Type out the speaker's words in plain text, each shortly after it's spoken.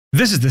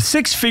This is the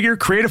Six Figure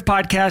Creative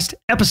Podcast,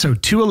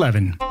 episode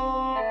 211.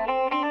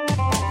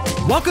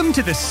 Welcome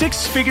to the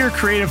Six Figure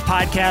Creative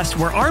Podcast,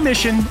 where our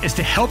mission is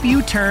to help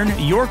you turn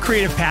your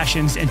creative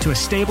passions into a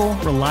stable,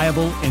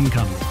 reliable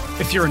income.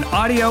 If you're in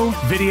audio,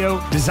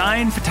 video,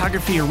 design,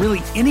 photography, or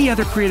really any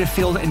other creative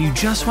field, and you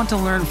just want to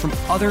learn from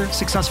other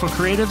successful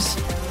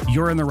creatives,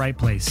 you're in the right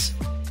place.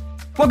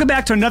 Welcome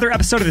back to another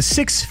episode of the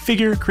Six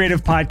Figure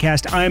Creative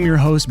Podcast. I'm your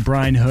host,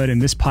 Brian Hood, and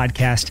this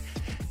podcast,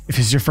 if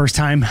this is your first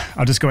time,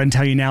 I'll just go ahead and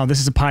tell you now, this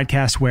is a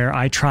podcast where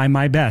I try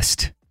my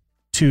best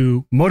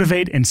to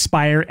motivate,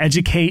 inspire,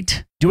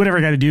 educate, do whatever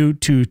I got to do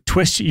to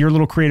twist your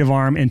little creative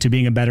arm into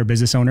being a better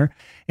business owner.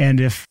 And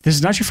if this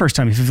is not your first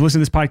time, if you've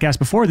listened to this podcast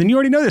before, then you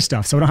already know this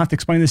stuff, so I don't have to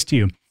explain this to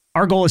you.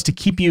 Our goal is to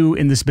keep you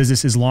in this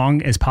business as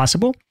long as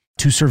possible,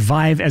 to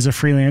survive as a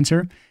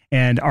freelancer.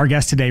 And our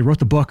guest today wrote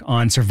the book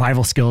on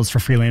survival skills for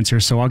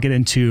freelancers. So I'll get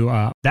into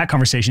that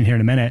conversation here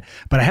in a minute.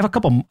 But I have a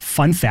couple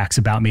fun facts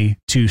about me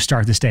to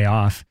start this day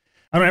off.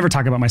 I don't ever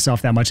talk about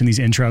myself that much in these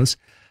intros,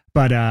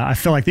 but I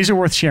feel like these are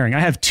worth sharing.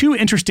 I have two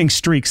interesting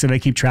streaks that I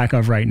keep track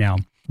of right now.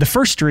 The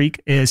first streak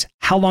is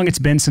how long it's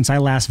been since I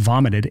last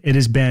vomited. It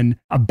has been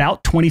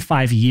about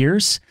 25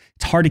 years.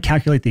 It's hard to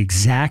calculate the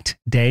exact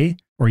day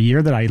or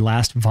year that I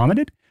last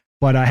vomited,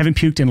 but I haven't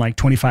puked in like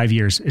 25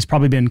 years. It's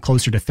probably been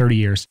closer to 30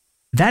 years.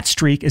 That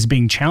streak is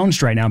being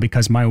challenged right now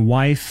because my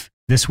wife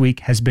this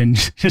week has been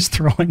just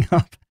throwing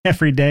up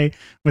every day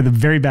with a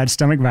very bad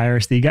stomach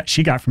virus that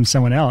she got from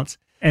someone else.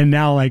 And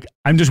now,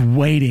 I'm just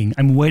waiting.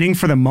 I'm waiting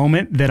for the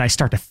moment that I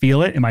start to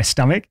feel it in my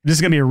stomach. This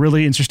is going to be a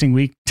really interesting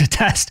week to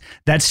test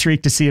that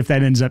streak to see if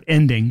that ends up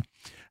ending.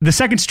 The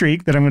second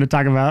streak that I'm going to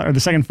talk about, or the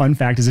second fun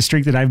fact, is a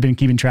streak that I've been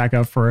keeping track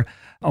of for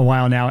a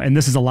while now. And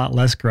this is a lot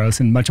less gross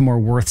and much more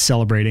worth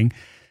celebrating.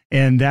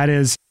 And that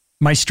is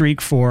my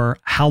streak for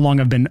how long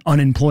I've been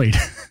unemployed.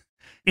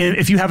 And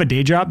if you have a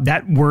day job,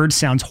 that word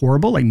sounds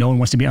horrible. Like no one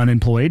wants to be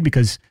unemployed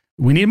because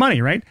we need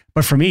money, right?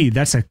 But for me,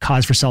 that's a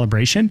cause for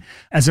celebration.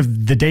 As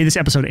of the day this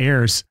episode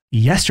airs,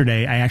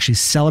 yesterday, I actually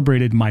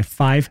celebrated my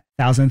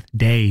 5,000th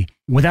day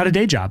without a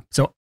day job.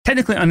 So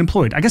technically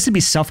unemployed. I guess it'd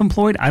be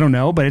self-employed. I don't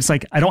know, but it's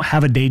like, I don't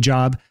have a day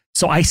job.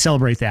 So I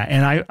celebrate that.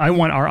 And I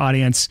want our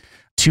audience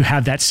to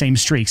have that same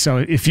streak. So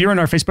if you're in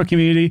our Facebook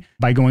community,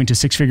 by going to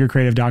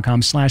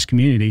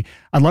sixfigurecreative.com/community,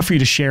 I'd love for you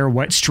to share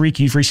what streak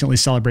you've recently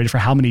celebrated for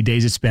how many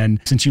days it's been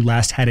since you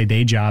last had a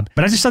day job.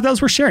 But I just thought that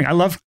was worth sharing. I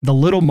love the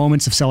little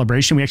moments of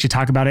celebration. We actually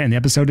talk about it in the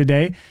episode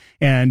today.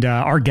 And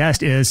our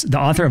guest is the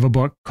author of a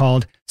book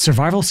called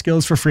Survival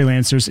Skills for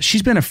Freelancers.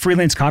 She's been a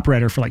freelance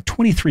copywriter for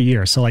 23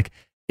 years. So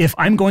if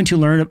I'm going to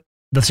learn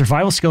the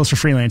survival skills for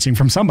freelancing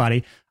from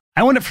somebody,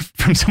 I want it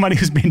from somebody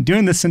who's been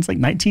doing this since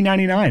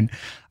 1999.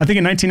 I think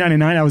in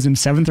 1999, I was in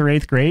 7th or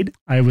 8th grade.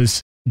 I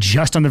was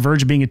just on the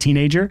verge of being a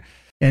teenager.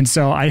 And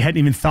so I hadn't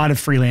even thought of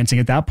freelancing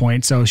at that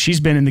point. So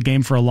she's been in the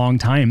game for a long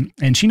time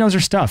and she knows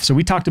her stuff. So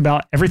we talked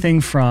about everything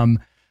from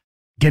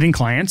getting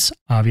clients,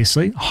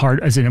 obviously, hard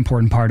as an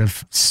important part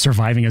of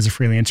surviving as a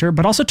freelancer,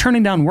 but also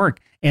turning down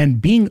work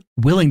and being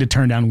willing to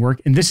turn down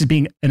work. And this is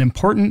being an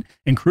important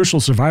and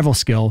crucial survival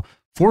skill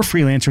for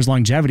freelancers'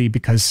 longevity,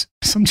 because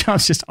some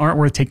jobs just aren't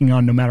worth taking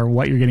on no matter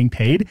what you're getting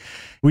paid.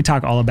 We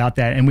talk all about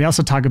that. And we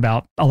also talk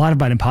a lot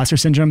about imposter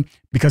syndrome,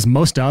 because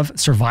most of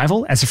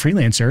survival as a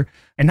freelancer,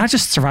 and not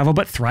just survival,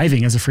 but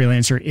thriving as a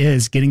freelancer,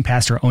 is getting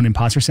past our own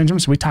imposter syndrome.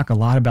 So we talk a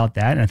lot about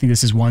that. And I think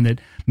this is one that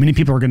many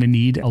people are going to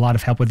need a lot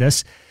of help with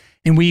this.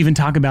 And we even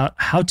talk about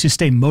how to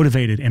stay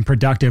motivated and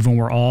productive when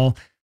we're all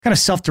kind of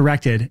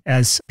self-directed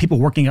as people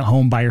working at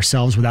home by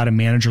ourselves without a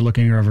manager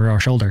looking over our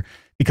shoulder.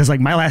 Because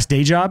my last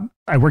day job,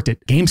 I worked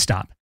at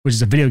GameStop, which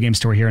is a video game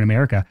store here in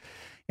America.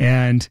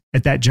 And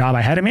at that job,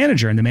 I had a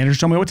manager, and the manager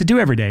told me what to do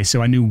every day.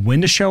 So I knew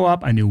when to show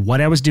up. I knew what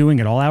I was doing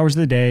at all hours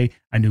of the day.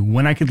 I knew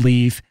when I could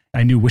leave.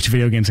 I knew which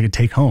video games I could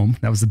take home.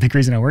 That was the big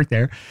reason I worked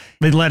there.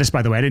 They let us,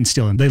 by the way, I didn't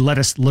steal them. They let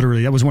us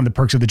literally, that was one of the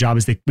perks of the job,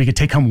 is we could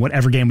take home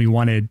whatever game we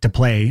wanted to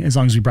play as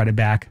long as we brought it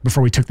back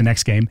before we took the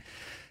next game.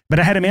 But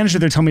I had a manager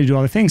that told me to do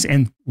all the things.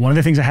 And one of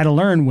the things I had to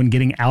learn when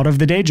getting out of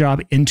the day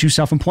job into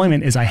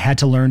self-employment is I had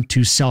to learn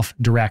to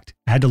self-direct.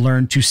 I had to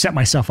learn to set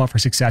myself up for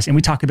success. And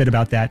we talk a bit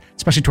about that,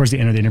 especially towards the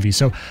end of the interview.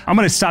 So I'm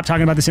going to stop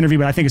talking about this interview,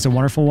 but I think it's a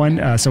wonderful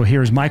one. So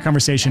here's my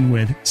conversation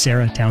with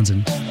Sarah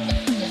Townsend.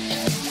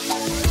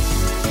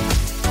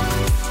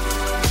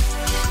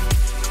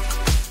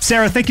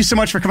 Sarah, thank you so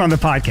much for coming on the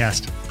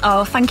podcast.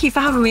 Oh, thank you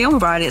for having me on,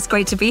 Brian. It's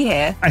great to be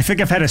here. I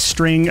think I've had a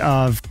string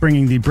of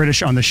bringing the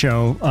British on the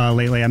show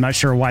lately. I'm not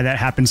sure why that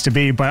happens to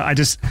be, but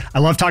I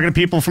love talking to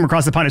people from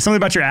across the pond. It's something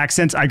about your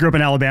accents. I grew up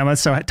in Alabama,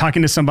 so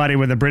talking to somebody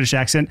with a British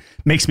accent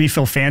makes me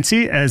feel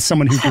fancy as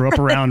someone who grew up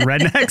around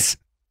rednecks.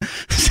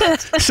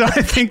 So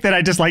I think that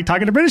I just like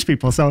talking to British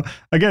people. So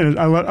again,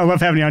 I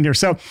love having you on here.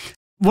 So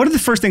one of the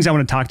first things I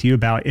want to talk to you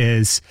about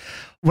is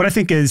what I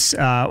think is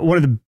one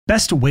of the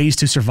best ways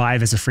to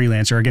survive as a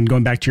freelancer. Again,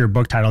 going back to your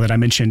book title that I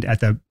mentioned at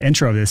the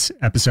intro of this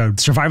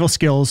episode, Survival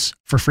Skills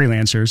for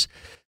Freelancers.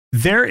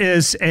 There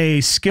is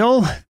a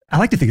skill, I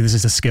like to think of this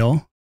as a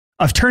skill,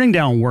 of turning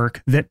down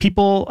work that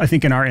people, I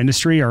think, in our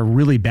industry are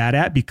really bad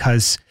at,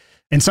 because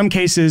In some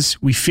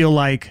cases, we feel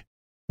like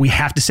we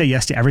have to say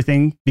yes to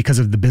everything because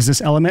of the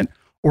business element.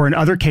 Or in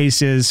other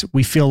cases,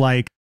 we feel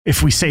like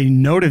if we say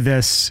no to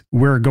this,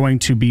 we're going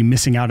to be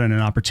missing out on an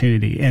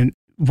opportunity. And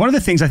one of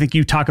the things I think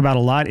you talk about a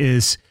lot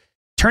is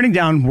turning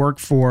down work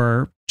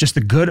for just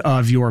the good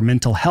of your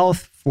mental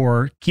health,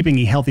 for keeping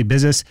a healthy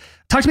business.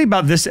 Talk to me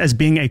about this as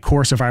being a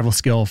core survival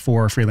skill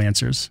for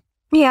freelancers.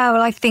 Yeah,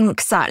 well, I think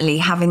certainly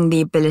having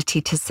the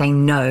ability to say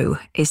no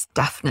is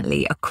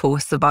definitely a core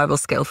survival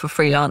skill for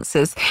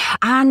freelancers.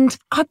 And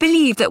I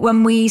believe that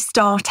when we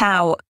start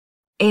out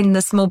in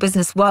the small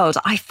business world,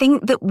 I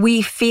think that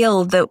we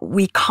feel that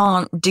we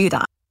can't do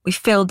that. We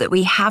feel that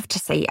we have to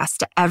say yes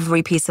to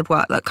every piece of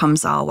work that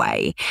comes our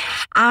way.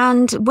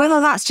 And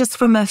whether that's just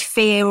from a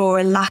fear or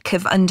a lack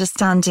of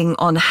understanding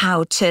on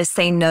how to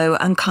say no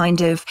and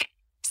kind of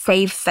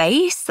save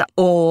face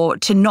or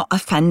to not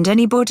offend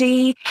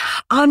anybody,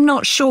 I'm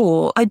not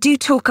sure. I do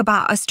talk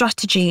about a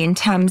strategy in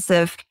terms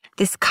of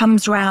this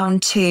comes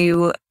round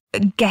to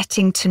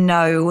getting to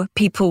know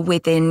people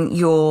within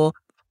your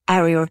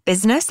area of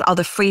business,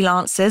 other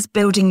freelancers,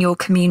 building your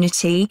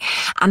community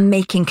and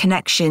making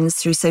connections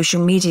through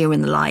social media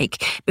and the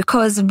like.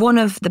 Because one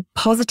of the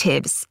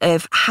positives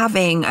of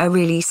having a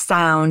really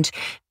sound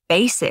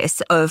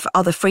basis of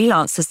other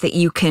freelancers that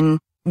you can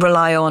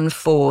rely on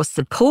for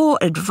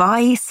support,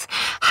 advice,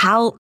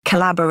 help,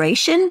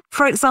 collaboration,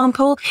 for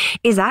example,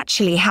 is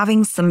actually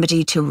having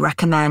somebody to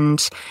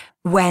recommend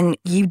when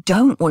you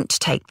don't want to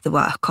take the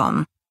work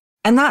on.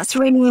 And that's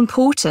really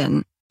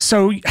important.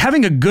 So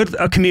having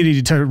a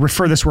community to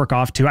refer this work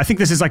off to, I think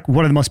this is like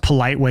one of the most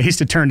polite ways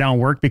to turn down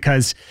work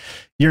because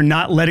you're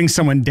not letting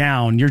someone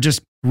down. You're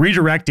just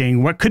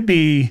redirecting what could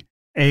be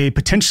a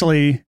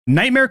potentially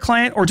nightmare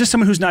client or just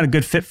someone who's not a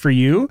good fit for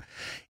you.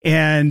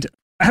 And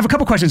I have a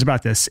couple questions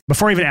about this.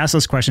 Before I even ask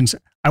those questions,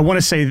 I want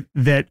to say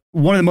that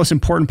one of the most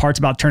important parts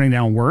about turning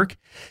down work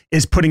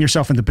is putting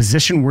yourself in the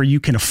position where you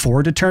can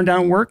afford to turn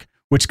down work,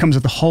 which comes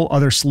with a whole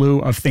other slew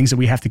of things that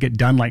we have to get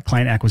done, like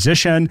client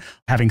acquisition,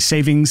 having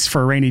savings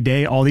for a rainy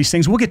day, all these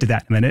things. We'll get to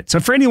that in a minute.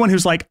 So for anyone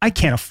who's like, I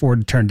can't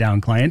afford to turn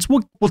down clients,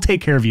 we'll take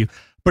care of you.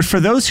 But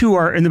for those who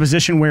are in the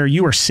position where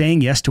you are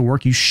saying yes to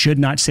work you should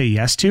not say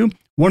yes to,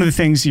 one of the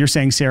things you're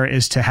saying, Sarah,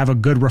 is to have a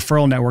good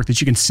referral network that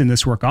you can send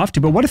this work off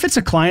to. But what if it's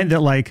a client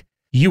that like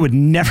you would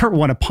never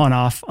want to pawn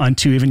off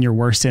onto even your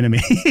worst enemy?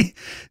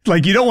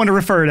 Like you don't want to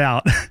refer it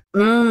out.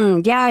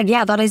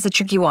 Yeah, that is a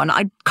tricky one.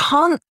 I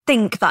can't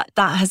think that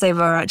has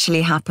ever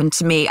actually happened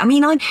to me. I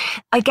mean,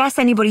 I guess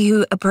anybody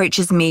who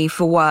approaches me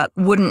for work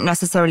wouldn't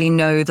necessarily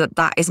know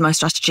that is my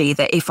strategy,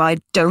 that if I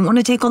don't want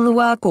to take on the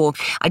work or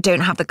I don't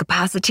have the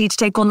capacity to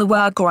take on the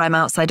work or I'm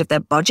outside of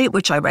their budget,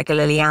 which I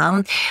regularly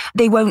am,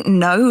 they won't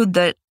know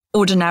that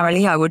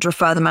ordinarily I would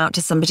refer them out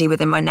to somebody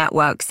within my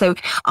network. So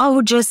I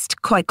will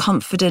just quite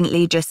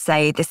confidently just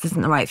say, this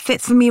isn't the right fit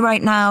for me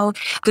right now.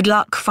 Good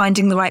luck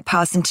finding the right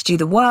person to do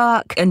the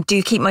work, and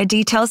do keep my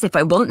details if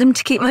I want them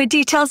to keep my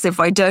details.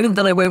 If I don't,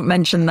 then I won't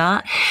mention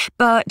that.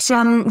 But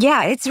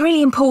yeah, it's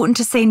really important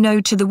to say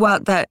no to the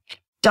work that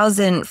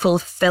doesn't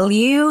fulfill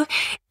you.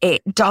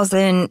 It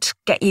doesn't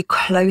get you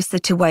closer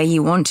to where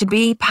you want to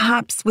be,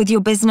 perhaps with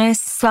your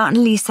business.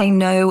 Certainly say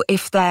no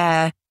if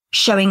they're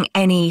showing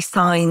any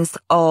signs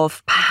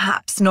of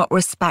perhaps not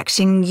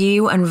respecting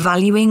you and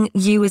valuing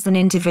you as an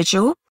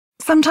individual.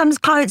 Sometimes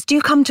clients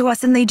do come to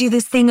us and they do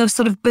this thing of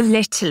sort of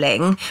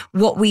belittling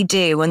what we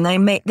do. And they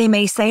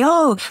may say,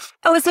 oh,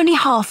 it's only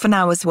half an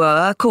hour's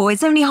work, or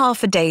it's only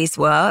half a day's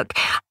work.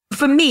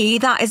 For me,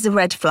 that is a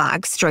red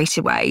flag straight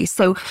away.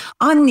 So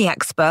I'm the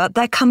expert.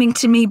 They're coming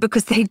to me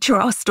because they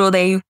trust or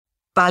they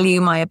value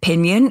my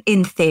opinion,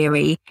 in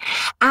theory.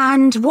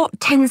 And what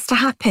tends to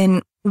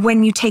happen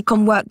when you take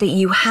on work that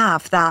you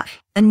have that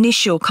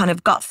initial kind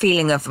of gut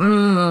feeling of,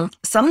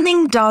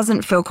 something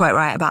doesn't feel quite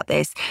right about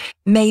this.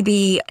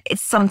 Maybe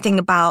it's something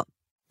about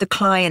the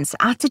client's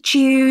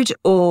attitude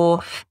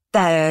or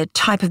the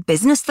type of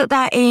business that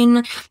they're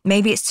in.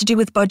 Maybe it's to do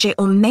with budget,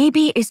 or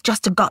maybe it's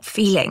just a gut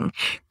feeling,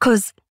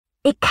 because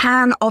it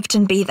can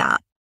often be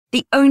that.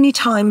 The only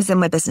times in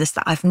my business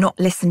that I've not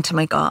listened to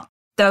my gut,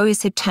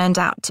 those have turned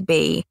out to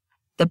be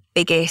the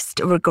biggest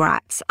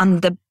regrets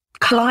and the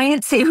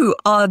clients who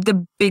are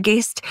the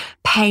biggest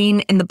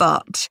pain in the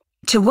butt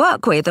to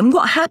work with. And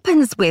what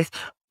happens with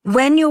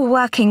when you're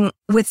working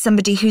with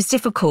somebody who's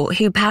difficult,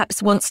 who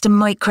perhaps wants to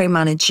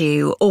micromanage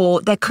you,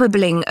 or they're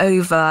quibbling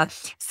over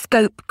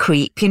scope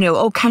creep,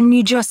 oh, can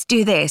you just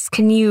do this?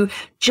 Can you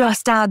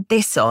just add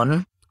this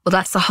on? Well,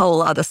 that's a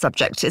whole other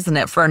subject, isn't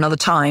it, for another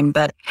time?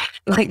 But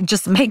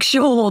just make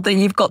sure that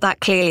you've got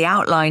that clearly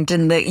outlined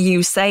and that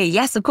you say,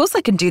 yes, of course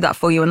I can do that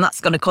for you. And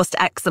that's going to cost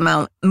X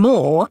amount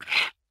more.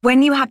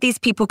 When you have these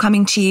people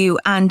coming to you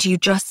and you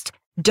just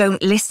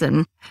don't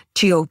listen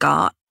to your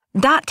gut,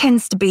 that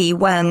tends to be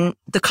when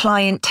the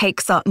client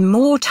takes up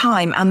more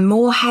time and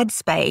more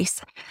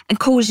headspace and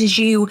causes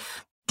you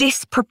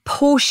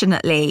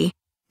disproportionately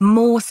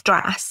more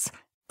stress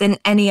than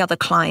any other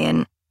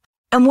client.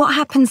 And what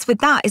happens with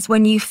that is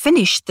when you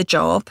finish the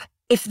job,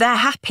 if they're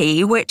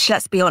happy, which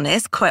let's be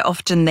honest, quite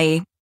often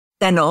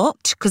they're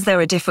not, because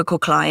they're a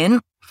difficult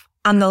client,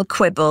 and they'll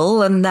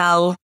quibble and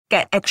they'll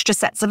get extra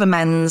sets of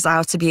amends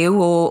out of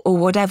you or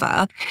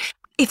whatever.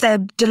 If they're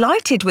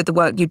delighted with the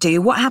work you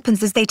do, what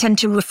happens is they tend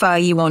to refer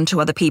you on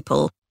to other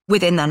people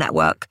within their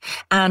network.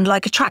 And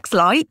like attracts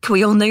like,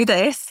 we all know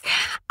this.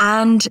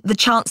 And the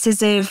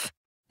chances of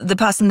the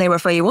person they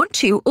refer you on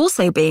to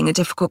also being a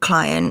difficult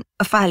client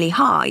are fairly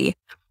high.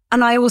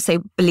 And I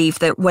also believe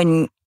that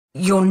when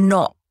you're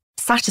not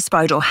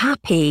satisfied or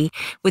happy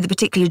with a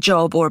particular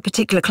job or a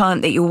particular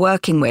client that you're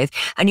working with,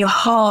 and your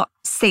heart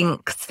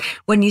sinks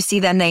when you see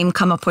their name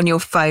come up on your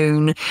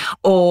phone,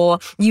 or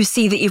you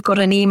see that you've got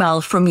an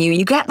email from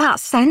you get that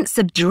sense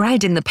of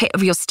dread in the pit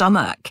of your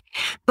stomach.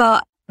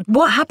 But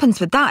what happens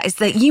with that is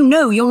that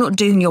you're not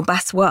doing your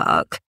best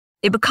work.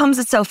 It becomes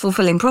a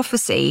self-fulfilling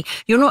prophecy.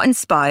 You're not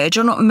inspired,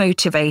 you're not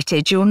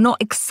motivated, you're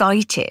not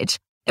excited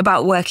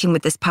about working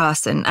with this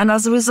person. And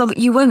as a result,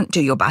 you won't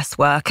do your best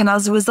work. And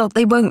as a result,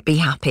 they won't be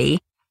happy.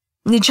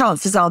 The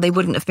chances are they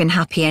wouldn't have been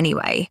happy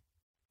anyway.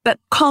 But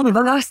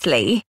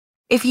conversely,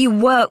 if you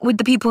work with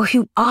the people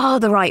who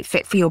are the right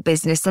fit for your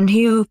business and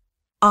who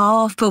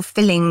are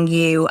fulfilling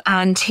you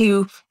and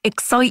who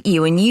excite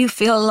you and you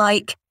feel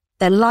like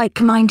they're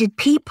like-minded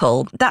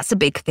people, that's a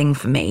big thing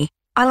for me.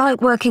 I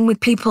like working with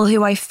people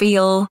who I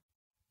feel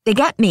they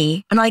get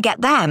me and I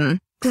get them,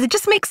 because it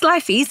just makes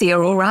life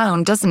easier all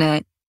around, doesn't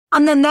it?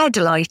 And then they're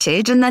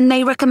delighted, and then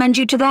they recommend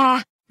you to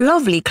their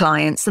lovely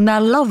clients and their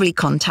lovely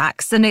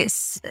contacts. And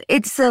it's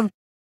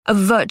a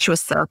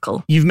virtuous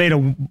circle. You've made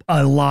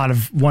a lot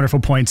of wonderful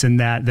points in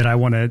that I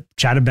want to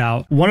chat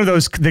about. One of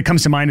those that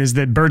comes to mind is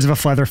that birds of a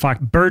feather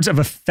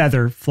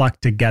flock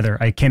together.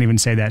 I can't even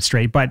say that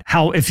straight. But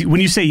when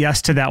you say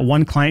yes to that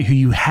one client who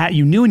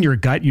you knew in your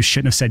gut you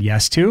shouldn't have said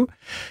yes to,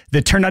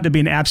 that turned out to be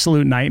an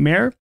absolute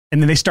nightmare,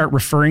 and then they start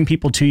referring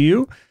people to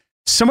you.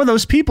 Some of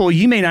those people,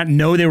 you may not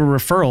know they were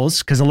referrals,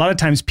 because a lot of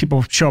times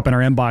people show up in our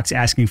inbox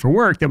asking for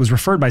work that was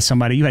referred by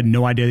somebody. You had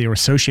no idea they were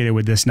associated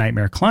with this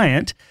nightmare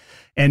client.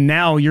 And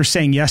now you're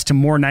saying yes to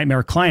more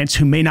nightmare clients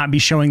who may not be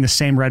showing the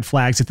same red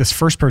flags that this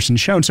first person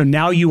shown. So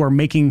now you are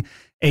making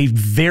a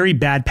very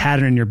bad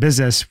pattern in your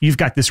business. You've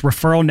got this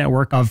referral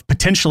network of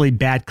potentially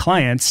bad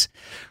clients.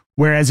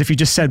 Whereas if you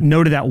just said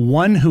no to that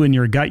one who in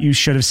your gut you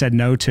should have said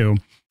no to,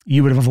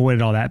 you would have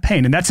avoided all that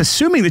pain. And that's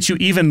assuming that you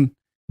even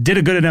did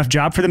a good enough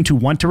job for them to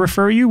want to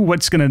refer you.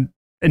 What's going to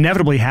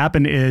inevitably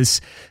happen is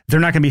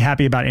they're not going to be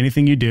happy about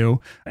anything you do.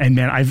 And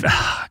man,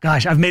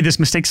 I've made this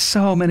mistake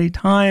so many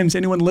times.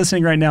 Anyone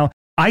listening right now,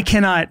 I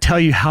cannot tell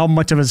you how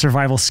much of a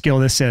survival skill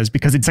this is,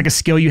 because it's like a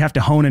skill you have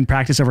to hone and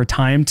practice over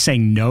time,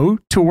 saying no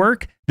to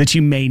work that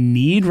you may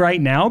need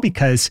right now,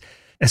 because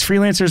as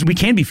freelancers, we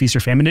can be feast or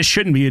famine. It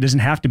shouldn't be, it doesn't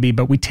have to be,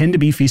 but we tend to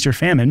be feast or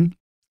famine.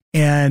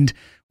 And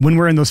when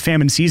we're in those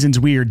famine seasons,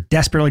 we are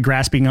desperately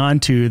grasping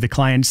onto the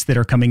clients that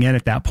are coming in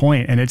at that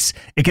point. And it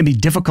can be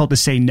difficult to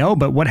say no,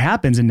 but what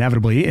happens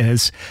inevitably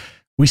is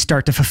we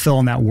start to fulfill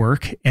on that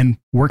work, and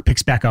work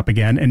picks back up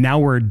again. And now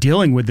we're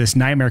dealing with this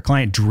nightmare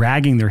client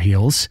dragging their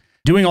heels,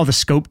 doing all the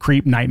scope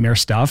creep nightmare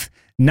stuff,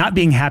 not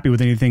being happy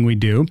with anything we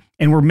do.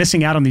 And we're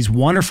missing out on these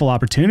wonderful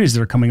opportunities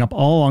that are coming up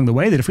all along the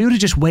way, that if we would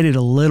have just waited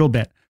a little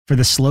bit for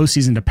the slow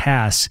season to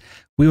pass,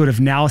 we would have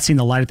now seen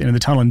the light at the end of the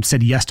tunnel and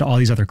said yes to all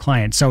these other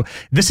clients. So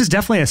this is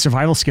definitely a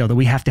survival skill that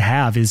we have to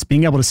have, is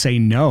being able to say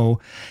no.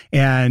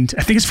 And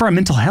I think it's for our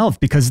mental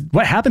health, because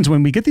what happens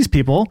when we get these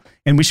people,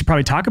 and we should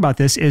probably talk about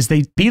this, is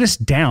they beat us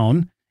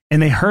down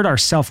and they hurt our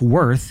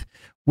self-worth,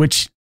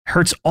 which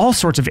hurts all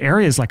sorts of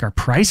areas like our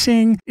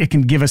pricing. It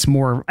can give us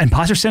more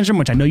imposter syndrome,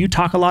 which I know you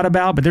talk a lot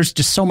about, but there's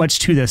just so much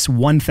to this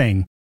one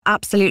thing.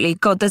 Absolutely.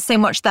 God, there's so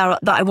much there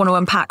that I want to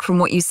unpack from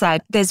what you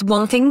said. There's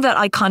one thing that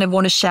I kind of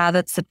want to share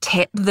that's a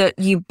tip that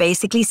you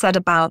basically said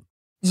about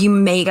you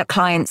may get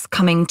clients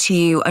coming to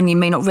you and you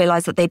may not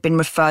realize that they've been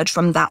referred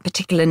from that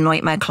particular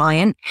nightmare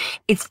client.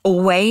 It's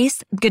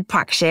always good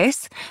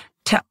practice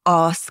to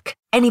ask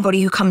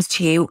anybody who comes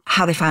to you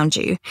how they found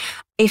you.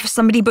 If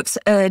somebody books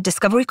a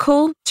discovery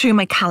call through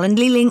my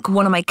Calendly link,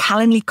 one of my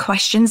Calendly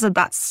questions,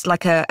 that's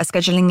like a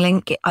scheduling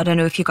link. I don't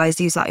know if you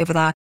guys use that over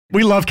there.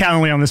 We love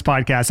Calendly on this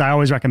podcast. I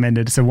always recommend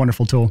it. It's a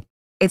wonderful tool.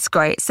 It's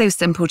great. So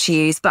simple to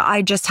use. But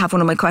I just have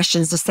one of my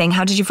questions just saying,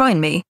 how did you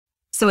find me?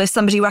 So if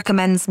somebody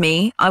recommends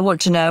me, I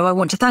want to know, I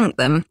want to thank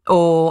them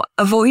or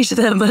avoid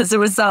them as a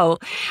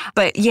result.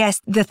 But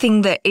yes, the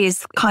thing that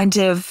is kind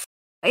of,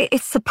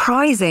 it's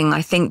surprising,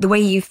 I think, the way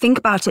you think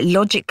about it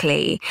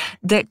logically,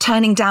 that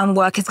turning down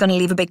work is going to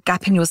leave a big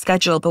gap in your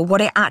schedule. But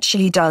what it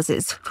actually does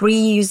is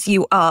frees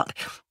you up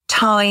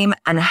time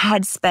and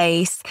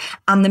headspace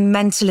and the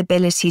mental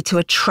ability to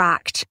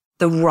attract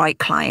the right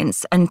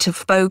clients and to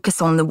focus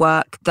on the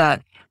work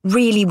that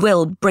really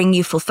will bring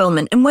you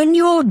fulfillment. And when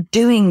you're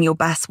doing your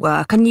best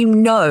work and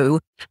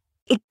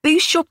it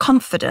boosts your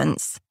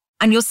confidence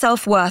and your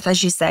self-worth,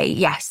 as you say.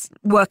 Yes,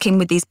 working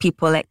with these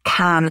people, it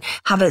can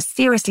have a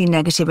seriously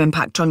negative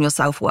impact on your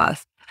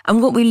self-worth.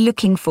 And what we're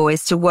looking for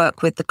is to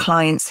work with the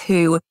clients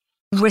who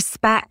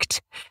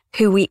respect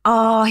who we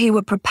are, who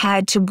are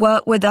prepared to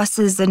work with us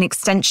as an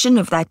extension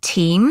of their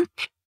team.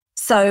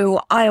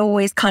 So I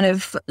always kind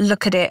of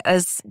look at it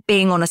as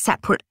being on a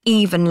separate,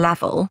 even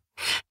level.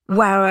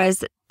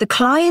 Whereas the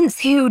clients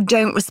who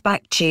don't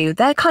respect you,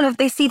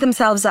 they see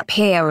themselves up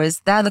here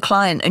as they're the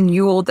client and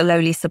you're the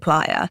lowly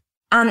supplier.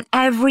 And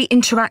every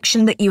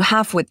interaction that you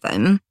have with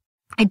them,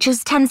 it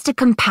just tends to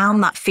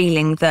compound that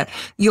feeling that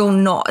you're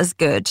not as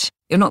good.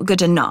 You're not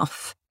good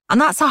enough. And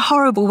that's a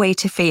horrible way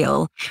to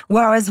feel.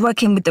 Whereas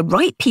working with the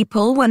right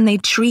people, when they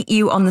treat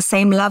you on the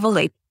same level,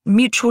 they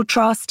mutual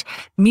trust,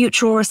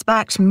 mutual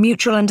respect,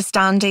 mutual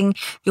understanding,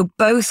 you're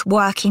both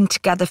working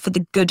together for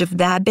the good of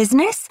their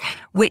business,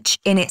 which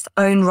in its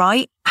own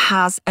right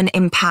has an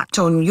impact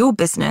on your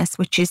business,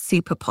 which is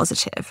super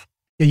positive.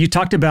 Yeah, you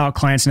talked about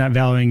clients not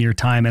valuing your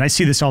time. And I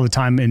see this all the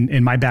time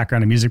in my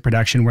background in music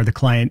production, where the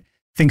client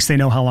thinks they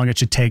know how long it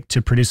should take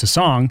to produce a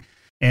song.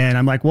 And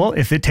I'm like, well,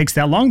 if it takes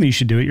that long, then you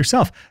should do it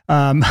yourself.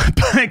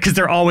 Because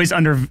they're always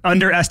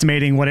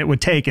underestimating what it would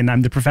take. And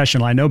I'm the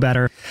professional, I know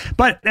better.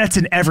 But that's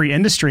in every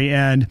industry.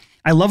 And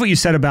I love what you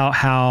said about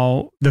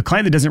how the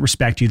client that doesn't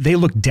respect you, they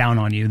look down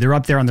on you. They're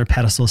up there on their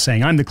pedestal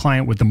saying, I'm the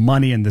client with the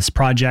money in this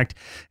project,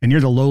 and you're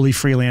the lowly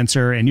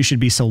freelancer, and you should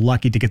be so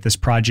lucky to get this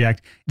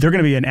project. They're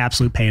going to be an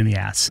absolute pain in the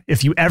ass.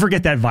 If you ever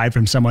get that vibe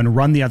from someone,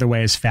 run the other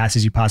way as fast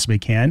as you possibly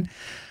can.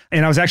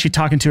 And I was actually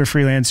talking to a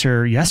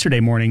freelancer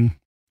yesterday morning,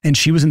 and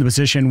she was in the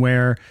position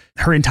where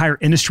her entire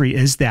industry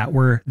is that,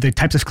 where the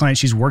types of clients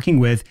she's working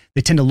with,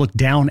 they tend to look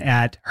down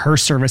at her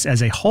service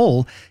as a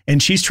whole.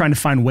 And she's trying to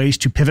find ways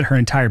to pivot her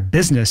entire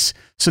business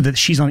so that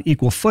she's on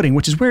equal footing,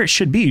 which is where it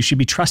should be. You should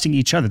be trusting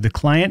each other. The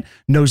client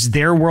knows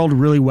their world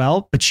really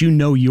well, but you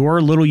know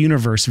your little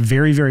universe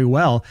very, very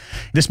well.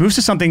 This moves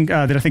to something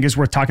that I think is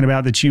worth talking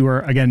about, that you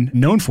are, again,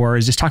 known for,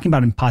 is just talking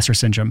about imposter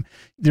syndrome.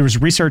 There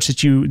was research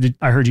that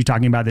I heard you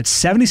talking about, that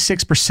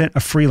 76%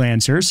 of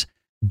freelancers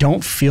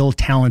don't feel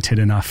talented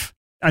enough.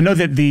 I know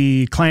that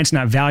the clients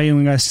not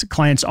valuing us,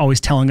 clients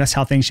always telling us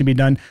how things should be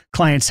done,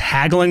 clients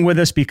haggling with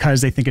us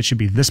because they think it should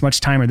be this much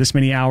time or this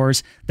many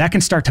hours, that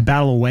can start to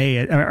battle away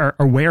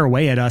or wear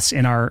away at us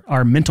in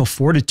our mental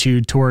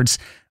fortitude towards,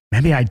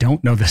 maybe I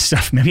don't know this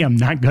stuff. Maybe I'm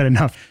not good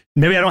enough.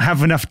 Maybe I don't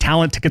have enough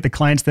talent to get the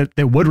clients that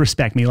would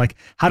respect me. Like,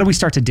 how do we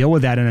start to deal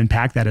with that and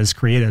unpack that as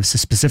creatives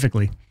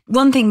specifically?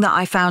 One thing that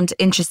I found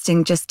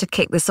interesting, just to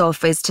kick this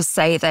off, is to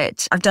say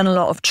that I've done a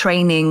lot of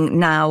training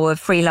now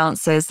of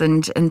freelancers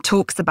and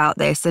talks about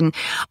this. And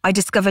I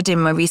discovered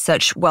in my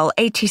research,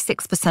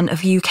 86%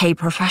 of UK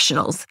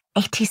professionals,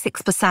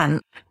 86%,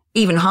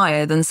 even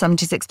higher than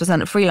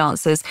 76% of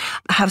freelancers,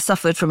 have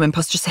suffered from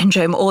imposter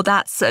syndrome, or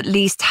that's at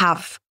least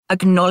have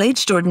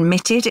acknowledged or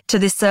admitted to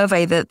this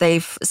survey that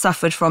they've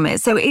suffered from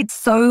it. So it's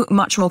so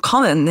much more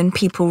common than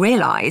people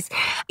realize.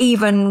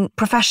 Even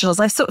professionals,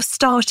 I've sort of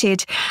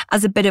started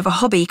as a bit of a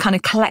hobby, kind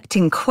of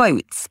collecting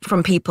quotes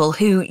from people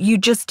who you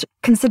just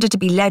consider to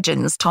be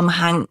legends. Tom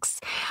Hanks,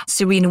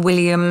 Serena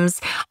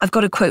Williams. I've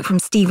got a quote from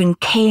Stephen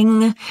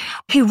King,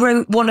 who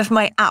wrote one of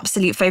my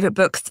absolute favorite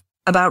books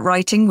about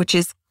writing, which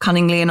is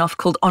cunningly enough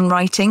called On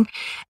Writing.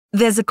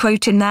 There's a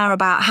quote in there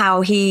about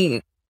how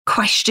he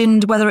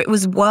questioned whether it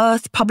was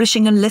worth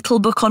publishing a little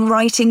book on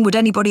writing. Would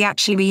anybody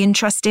actually be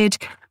interested?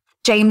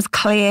 James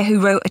Clear,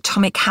 who wrote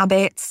Atomic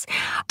Habits.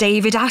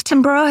 David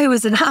Attenborough, who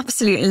is an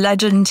absolute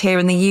legend here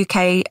in the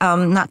UK,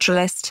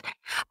 naturalist.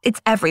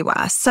 It's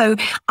everywhere. So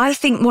I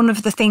think one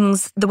of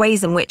the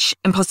ways in which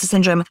imposter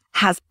syndrome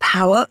has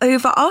power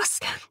over us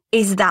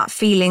is that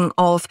feeling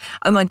of,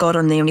 oh my God,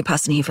 I'm the only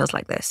person who feels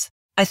like this.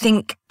 I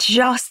think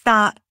just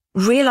that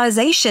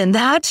realization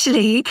that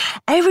actually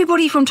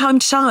everybody from time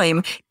to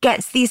time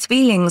gets these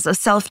feelings of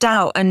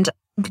self-doubt and,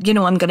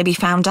 I'm going to be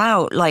found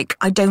out, like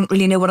I don't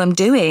really know what I'm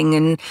doing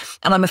and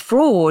I'm a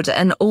fraud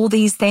and all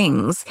these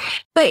things.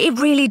 But it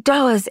really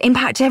does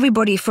impact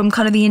everybody from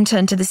kind of the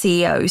intern to the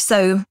CEO.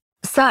 So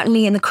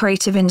certainly in the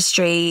creative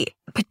industry,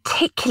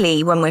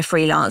 particularly when we're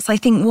freelance, I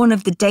think one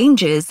of the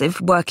dangers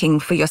of working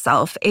for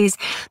yourself is,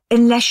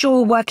 unless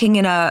you're working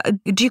in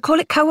do you call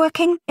it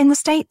co-working in the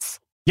States?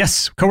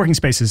 Yes, co-working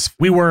spaces,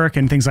 WeWork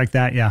and things like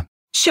that, yeah.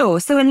 Sure.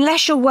 So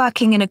unless you're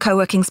working in a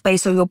co-working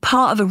space or you're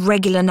part of a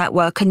regular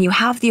network and you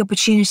have the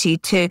opportunity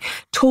to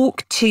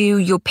talk to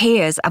your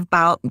peers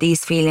about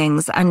these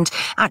feelings and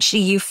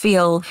actually you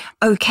feel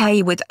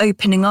okay with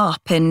opening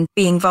up and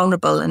being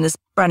vulnerable, and as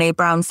Brené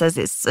Brown says,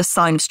 it's a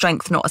sign of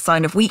strength, not a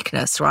sign of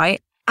weakness, right?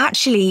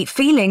 Actually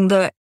feeling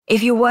that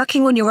if you're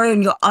working on your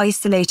own, you're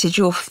isolated,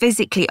 you're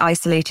physically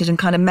isolated and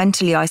kind of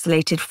mentally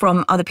isolated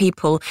from other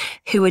people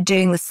who are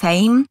doing the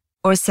same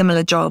or a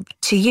similar job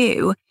to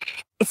you,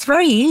 it's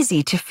very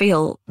easy to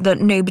feel that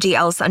nobody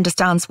else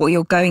understands what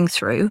you're going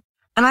through.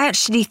 And I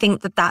actually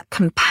think that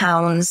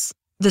compounds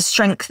the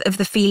strength of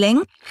the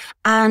feeling,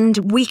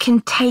 and we can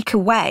take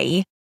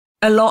away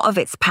a lot of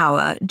its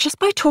power just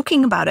by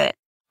talking about it.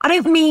 I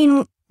don't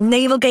mean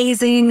navel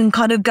gazing and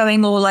kind of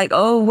going all like,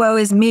 oh, woe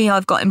is me,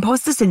 I've got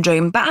imposter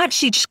syndrome, but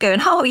actually just going,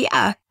 oh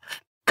yeah,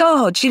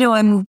 God,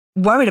 I'm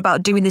worried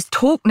about doing this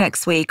talk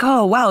next week.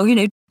 Oh, well,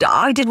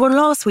 I did one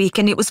last week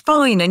and it was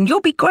fine and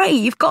you'll be great.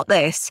 You've got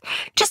this.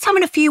 Just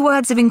having a few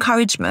words of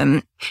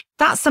encouragement.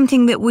 That's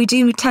something that we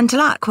do tend to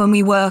lack when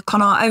we work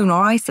on our own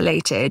or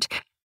isolated.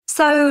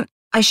 So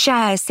I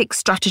share 6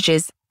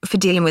 strategies for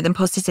dealing with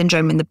imposter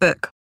syndrome in the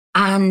book.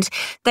 And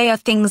they are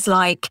things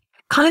like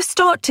kind of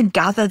start to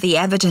gather the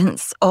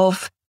evidence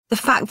of the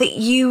fact that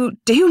you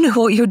do know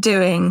what you're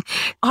doing.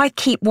 I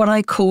keep what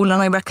I call,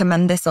 and I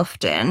recommend this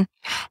often,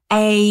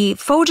 a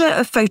folder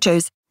of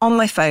photos on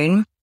my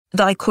phone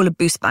that I call a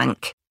boost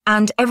bank.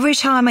 And every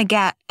time I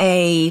get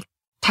a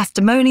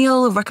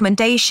testimonial, a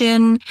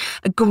recommendation,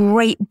 a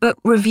great book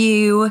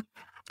review,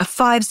 a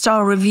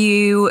 5-star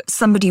review,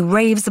 somebody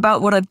raves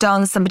about what I've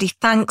done, somebody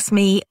thanks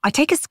me, I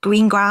take a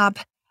screen grab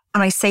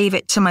and I save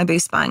it to my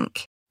boost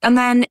bank. And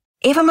then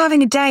if I'm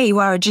having a day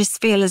where I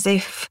just feel as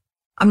if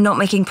I'm not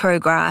making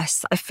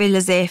progress, I feel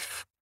as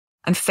if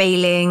I'm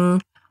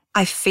failing,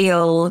 I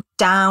feel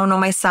down on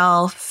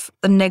myself,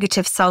 the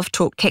negative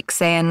self-talk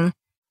kicks in,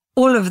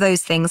 all of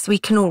those things, we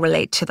can all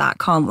relate to that,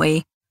 can't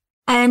we?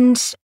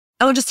 And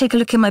I'll just take a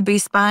look in my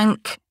boost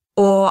bank,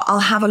 or I'll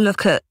have a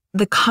look at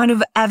the kind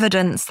of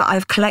evidence that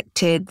I've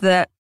collected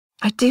that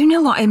I do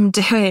know what I'm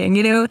doing.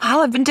 You know,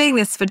 how I've been doing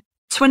this for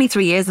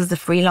 23 years as a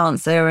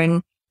freelancer,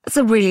 and it's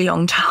a really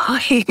long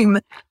time.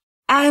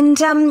 And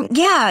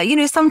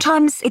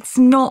sometimes it's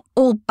not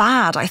all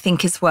bad, I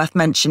think is worth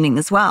mentioning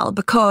as well,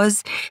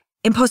 because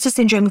imposter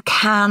syndrome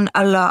can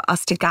alert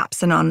us to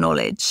gaps in our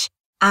knowledge.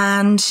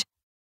 And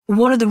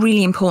one of the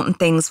really important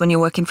things when you're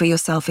working for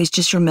yourself is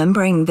just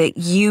remembering that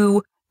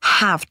you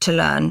have to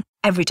learn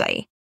every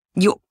day.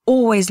 You're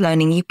always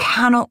learning. You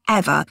cannot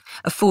ever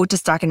afford to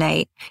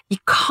stagnate. You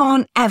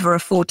can't ever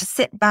afford to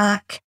sit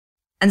back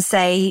and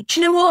say, do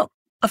you know what?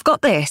 I've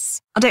got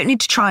this. I don't need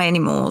to try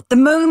anymore. The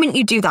moment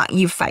you do that,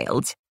 you've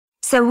failed.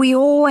 So we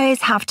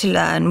always have to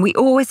learn. We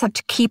always have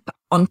to keep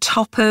on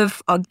top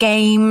of our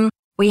game.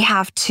 We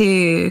have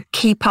to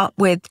keep up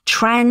with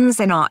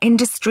trends in our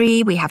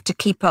industry. We have to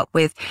keep up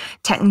with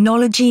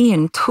technology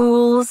and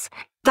tools.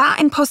 That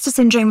imposter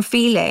syndrome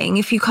feeling,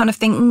 if you kind of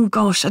think, oh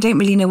gosh, I don't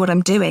really know what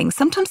I'm doing,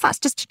 sometimes that's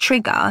just a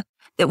trigger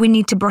that we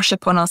need to brush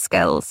up on our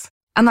skills.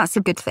 And that's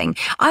a good thing.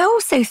 I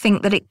also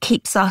think that it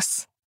keeps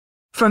us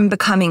from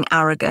becoming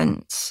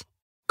arrogant,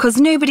 because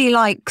nobody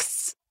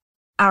likes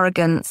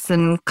arrogance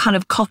and kind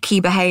of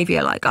cocky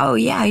behavior like, oh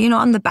yeah,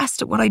 I'm the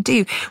best at what I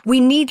do. We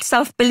need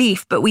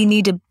self-belief, but we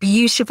need a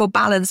beautiful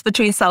balance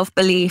between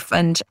self-belief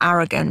and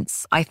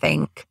arrogance, I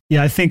think.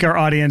 Yeah, I think our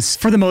audience,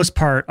 for the most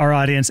part, our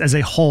audience as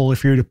a whole,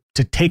 if you were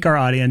to take our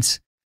audience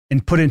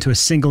and put it into a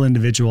single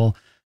individual,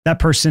 that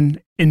person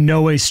in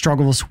no way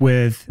struggles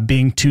with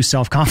being too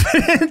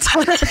self-confident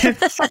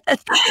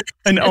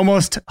and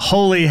almost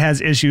wholly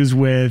has issues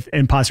with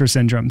imposter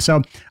syndrome.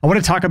 So I want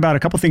to talk about a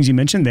couple of things you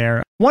mentioned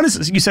there. One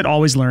is, you said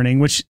always learning,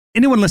 which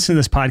anyone listening to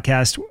this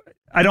podcast,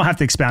 I don't have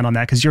to expound on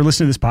that because you're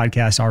listening to this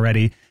podcast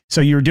already. So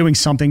you're doing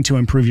something to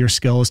improve your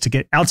skills, to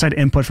get outside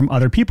input from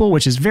other people,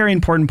 which is a very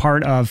important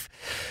part of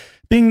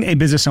being a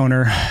business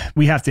owner.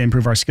 We have to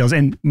improve our skills.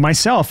 And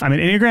myself, I'm an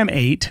Enneagram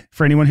 8,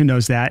 for anyone who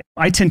knows that.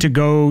 I tend to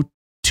go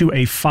to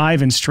a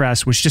 5 in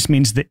stress, which just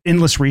means the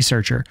endless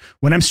researcher.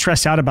 When I'm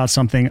stressed out about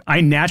something,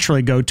 I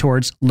naturally go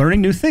towards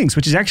learning new things,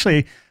 which is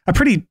actually a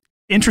pretty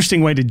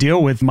interesting way to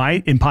deal with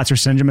my imposter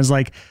syndrome. Is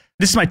like,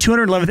 this is my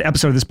 211th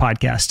episode of this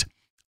podcast.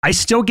 I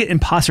still get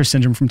imposter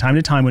syndrome from time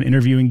to time when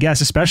interviewing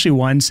guests, especially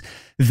ones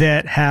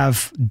that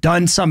have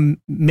done some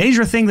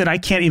major thing that I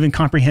can't even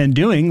comprehend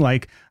doing.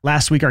 Like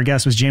last week, our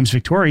guest was James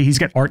Victori. He's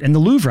got art in the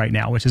Louvre right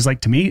now, which is like,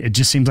 to me, it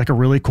just seems like a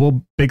really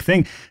cool, big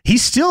thing. He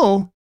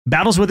still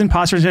battles with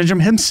imposter syndrome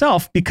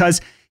himself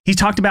because he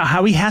talked about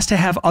how he has to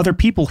have other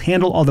people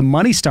handle all the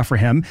money stuff for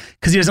him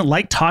because he doesn't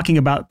like talking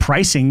about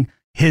pricing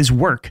his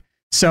work.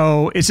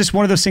 So it's just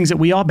one of those things that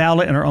we all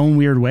battle it in our own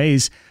weird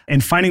ways,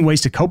 and finding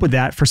ways to cope with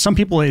that. For some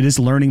people, it is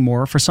learning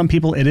more. For some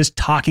people, it is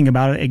talking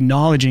about it,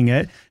 acknowledging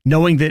it,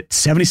 knowing that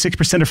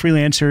 76% of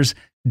freelancers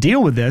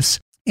deal with this.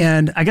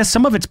 And I guess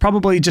some of it's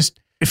probably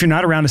just, if you're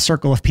not around a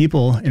circle of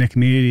people in a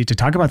community to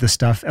talk about this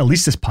stuff, at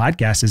least this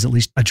podcast is at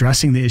least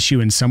addressing the issue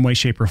in some way,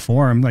 shape, or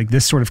form. Like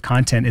this sort of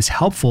content is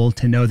helpful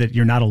to know that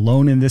you're not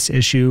alone in this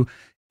issue.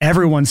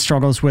 Everyone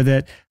struggles with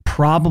it.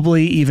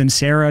 Probably even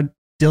Sarah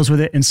deals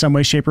with it in some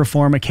way, shape, or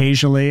form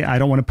occasionally. I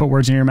don't want to put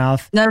words in your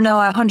mouth. No,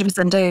 I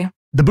 100% do.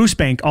 The Boost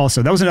Bank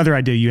also, that was another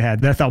idea you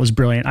had that I thought was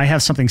brilliant. I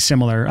have something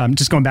similar.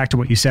 Just going back to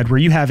what you said, where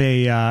you have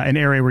an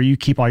area where you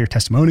keep all your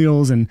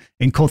testimonials and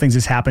cool things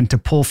that's happened to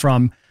pull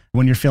from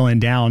when you're feeling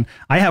down.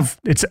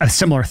 It's a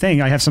similar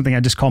thing. I have something I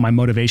just call my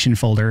motivation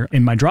folder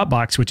in my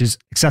Dropbox, which is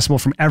accessible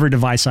from every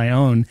device I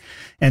own.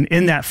 And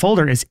in that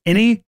folder is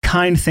any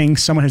kind thing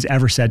someone has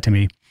ever said to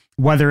me,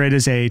 whether it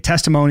is a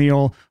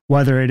testimonial,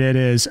 whether it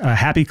is a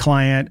happy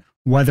client,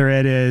 whether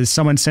it is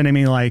someone sending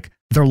me like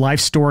their life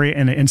story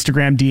in an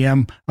Instagram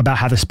DM about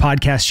how this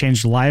podcast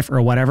changed life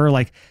or whatever,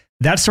 like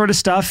that sort of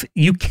stuff.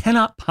 You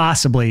cannot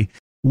possibly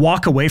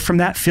walk away from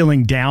that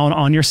feeling down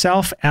on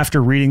yourself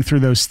after reading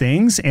through those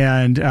things.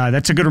 And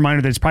that's a good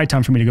reminder that it's probably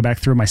time for me to go back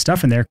through my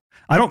stuff in there.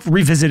 I don't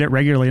revisit it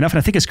regularly enough. And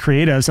I think as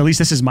creatives, at least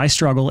this is my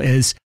struggle,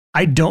 is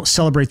I don't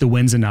celebrate the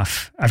wins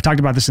enough. I've talked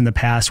about this in the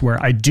past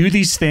where I do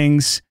these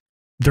things.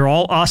 They're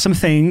all awesome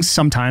things.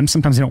 Sometimes they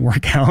don't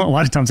work out. A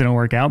lot of times they don't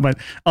work out, but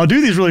I'll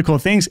do these really cool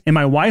things. And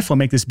my wife will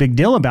make this big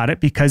deal about it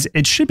because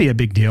it should be a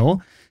big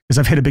deal. because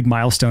I've hit a big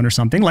milestone or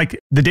something. Like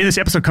the day this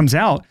episode comes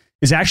out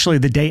is actually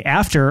the day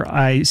after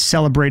I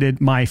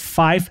celebrated my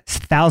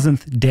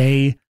 5,000th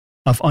day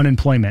of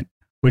unemployment,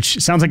 which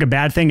sounds like a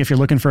bad thing if you're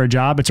looking for a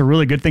job. It's a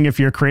really good thing if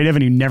you're creative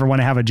and you never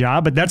want to have a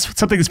job, but that's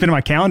something that's been in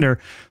my calendar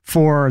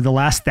for the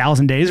last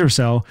 1,000 days or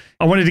so.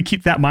 I wanted to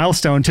keep that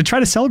milestone to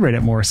try to celebrate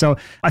it more. So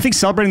I think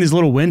celebrating these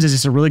little wins is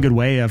just a really good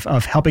way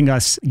of helping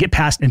us get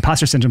past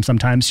imposter syndrome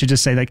sometimes, to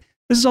just say like,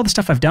 this is all the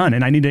stuff I've done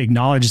and I need to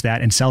acknowledge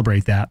that and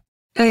celebrate that.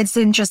 It's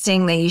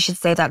interesting that you should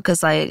say that,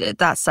 because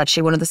that's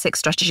actually one of the 6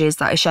 strategies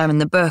that I share in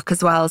the book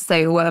as well.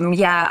 So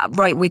yeah,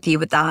 right with you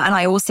with that. And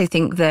I also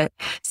think that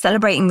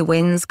celebrating the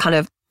wins kind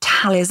of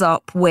tallies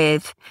up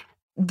with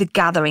the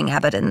gathering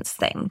evidence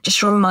thing,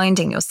 just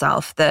reminding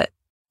yourself that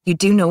you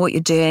do know what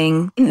you're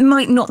doing. It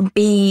might not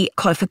be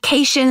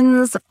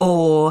qualifications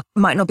or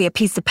might not be a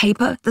piece of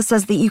paper that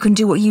says that you can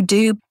do what you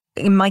do.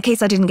 In my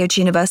case, I didn't go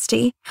to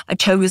university. I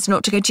chose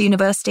not to go to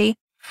university.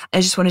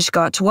 I just wanted to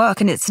go out to work,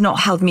 and it's not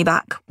held me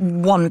back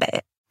one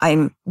bit.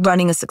 I'm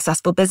running a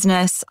successful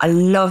business. I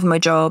love my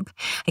job.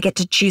 I get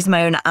to choose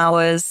my own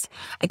hours.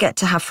 I get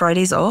to have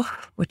Fridays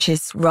off, which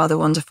is rather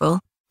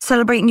wonderful.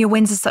 Celebrating your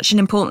wins is such an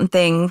important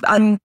thing.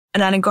 I'm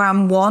an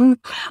Enneagram 1.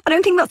 I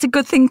don't think that's a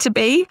good thing to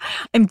be.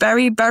 I'm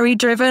very, very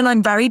driven.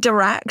 I'm very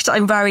direct.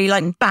 I'm very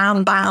like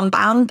bam, bam,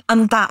 bam.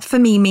 And that for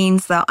me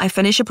means that I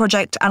finish a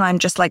project and I'm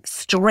just like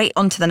straight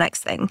on to the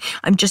next thing.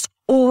 I'm just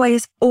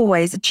always,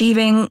 always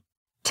achieving,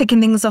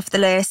 ticking things off the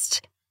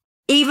list.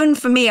 Even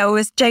for me, I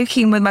was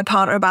joking with my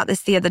partner about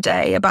this the other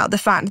day, about the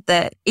fact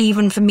that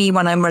even for me,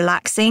 when I'm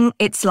relaxing,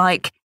 it's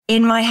like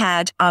in my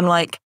head, I'm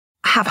like,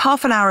 have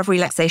half an hour of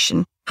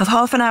relaxation, have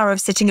half an hour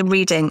of sitting and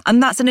reading.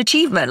 And that's an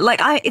achievement.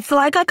 It's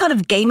like I kind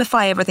of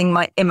gamify everything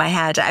in my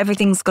head.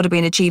 Everything's got to be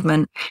an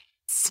achievement.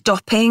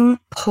 Stopping,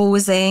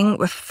 pausing,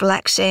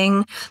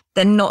 reflecting.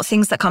 They're not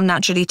things that come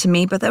naturally to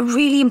me, but they're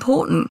really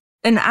important.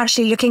 And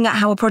actually looking at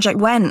how a project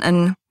went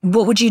and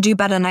what would you do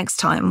better next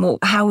time?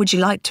 How would you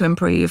like to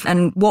improve?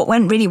 And what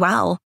went really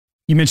well?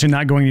 You mentioned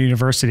not going to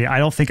university. I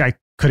don't think I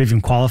could have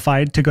even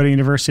qualified to go to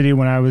university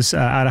when I was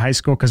out of high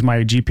school, because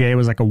my GPA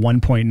was like a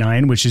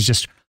 1.9, which is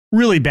just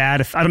really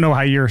bad. I don't know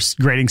how your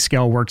grading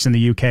scale works in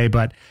the UK,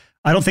 but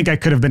I don't think I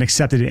could have been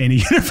accepted at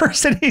any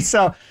university.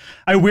 So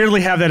I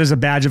weirdly have that as a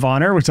badge of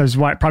honor, which is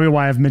probably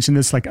why I've mentioned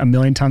this like a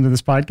million times in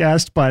this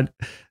podcast, but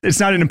it's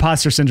not an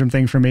imposter syndrome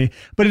thing for me.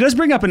 But it does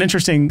bring up an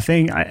interesting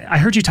thing. I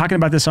heard you talking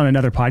about this on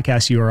another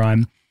podcast you were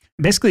on.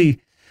 Basically,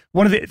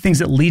 one of the things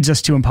that leads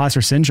us to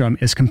imposter syndrome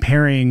is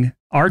comparing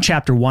our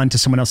chapter 1 to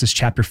someone else's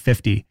chapter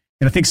 50.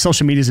 And I think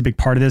social media is a big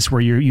part of this,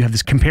 where you have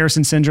this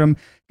comparison syndrome.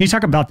 Can you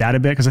talk about that a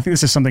bit? Because I think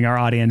this is something our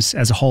audience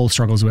as a whole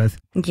struggles with.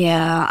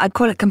 Yeah, I'd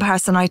call it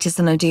comparisonitis.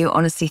 And I do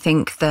honestly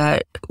think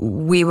that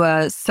we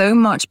were so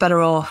much better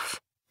off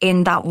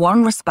in that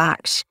one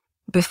respect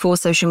before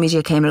social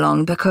media came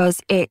along, because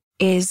it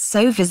is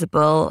so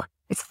visible.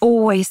 It's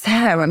always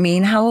there. I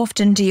mean, how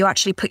often do you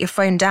actually put your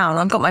phone down?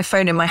 I've got my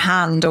phone in my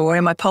hand or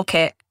in my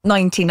pocket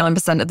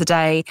 99% of the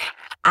day.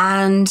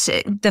 And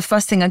the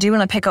first thing I do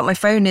when I pick up my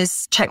phone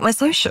is check my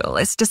social.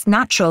 It's just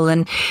natural.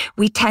 And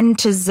we tend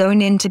to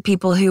zone into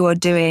people who are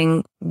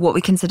doing what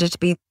we consider to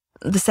be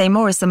the same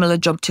or a similar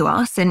job to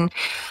us, and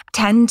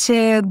tend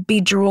to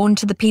be drawn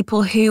to the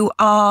people who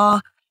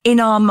are, in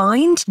our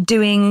mind,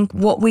 doing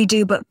what we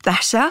do, but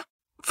better,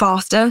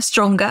 faster,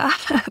 stronger,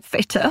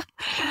 fitter,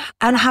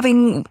 and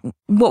having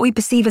what we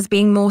perceive as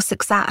being more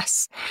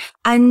success.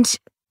 And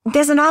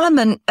there's an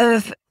element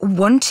of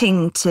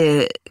wanting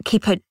to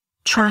keep a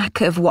track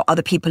of what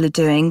other people are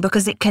doing,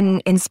 because it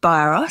can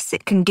inspire us.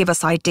 It can give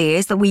us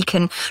ideas that we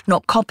can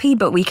not copy,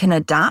 but we can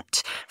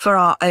adapt for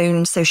our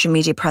own social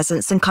media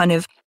presence and kind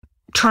of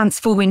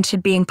transform into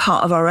being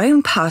part of our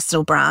own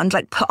personal brand,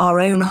 like put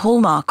our own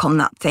hallmark on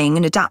that thing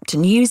and adapt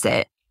and use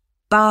it.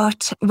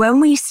 But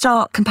when we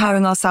start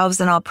comparing ourselves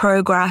and our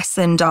progress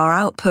and our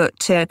output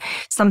to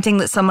something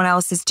that someone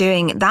else is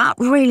doing, that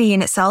really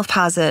in itself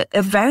has a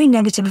very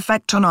negative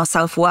effect on our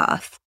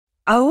self-worth.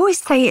 I always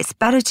say it's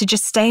better to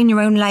just stay in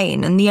your own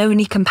lane, and the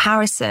only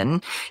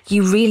comparison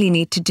you really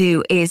need to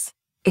do is,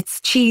 it's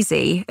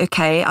cheesy,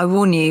 okay, I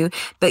warn you,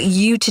 but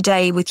you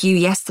today with you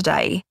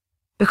yesterday.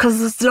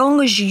 Because as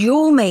long as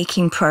you're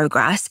making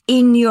progress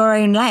in your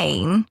own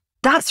lane,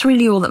 that's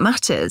really all that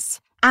matters.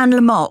 Anne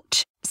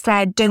Lamott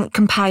said, don't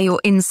compare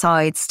your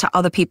insides to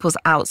other people's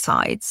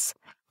outsides.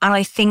 And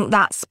I think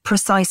that's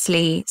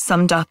precisely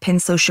summed up in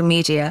social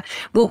media.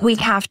 What we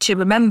have to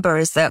remember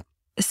is that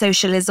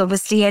social is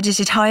obviously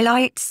edited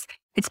highlights.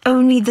 It's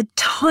only the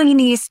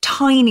tiniest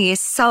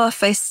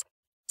surface.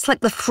 It's like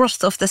the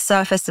froth off the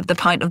surface of the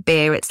pint of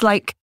beer. It's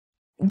like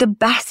the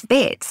best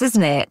bits,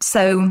 isn't it?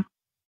 So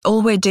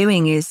all we're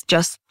doing is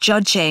just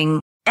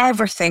judging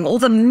everything, all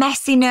the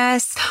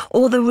messiness,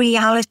 all the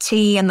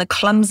reality and the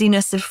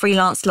clumsiness of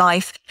freelance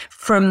life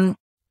from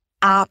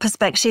our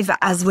perspective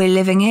as we're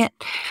living it.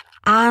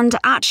 And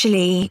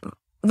actually,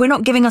 we're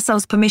not giving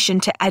ourselves permission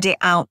to edit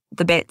out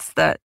the bits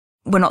that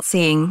we're not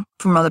seeing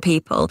from other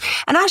people.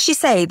 And as you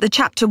say, the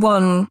chapter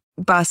 1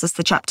 versus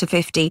the chapter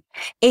 50,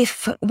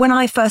 when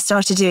I first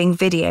started doing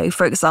video,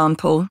 for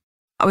example,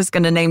 I was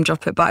going to name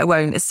drop it, but I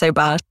won't. It's so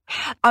bad.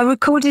 I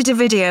recorded a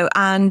video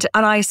and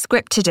I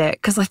scripted it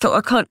because I thought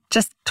I can't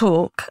just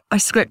talk. I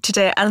scripted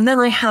it. And then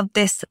I had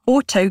this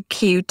auto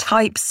cue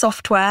type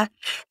software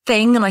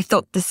thing. And I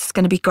thought, this is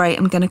going to be great.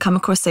 I'm going to come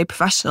across so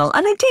professional.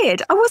 And I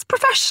did. I was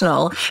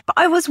professional, but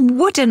I was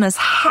wooden as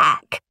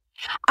heck.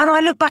 And I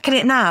look back at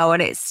it now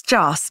and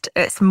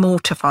it's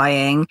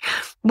mortifying.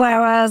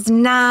 Whereas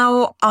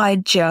now I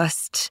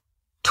just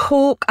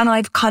talk, and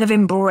I've kind of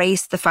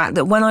embraced the fact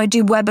that when I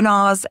do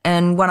webinars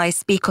and when I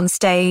speak on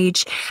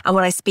stage and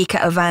when I speak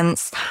at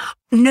events,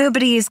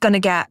 nobody is going to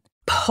get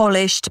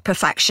polished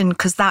perfection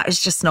because that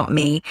is just not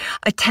me.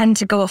 I tend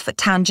to go off at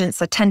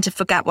tangents. I tend to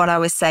forget what I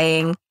was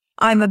saying.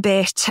 I'm a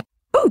bit...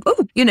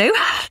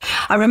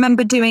 I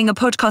remember doing a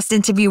podcast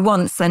interview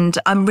once and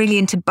I'm really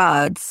into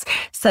birds.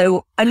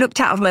 So I looked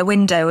out of my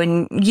window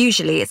and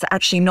usually it's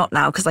actually not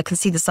now because I can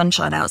see the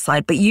sunshine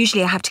outside, but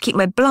usually I have to keep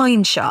my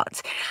blind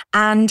shut.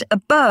 And a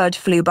bird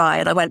flew by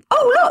and I went,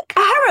 oh, look, a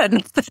heron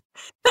in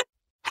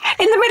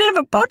the middle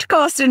of a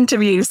podcast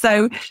interview.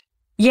 So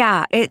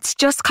yeah, it's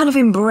just kind of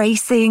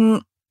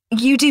embracing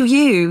you do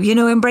you,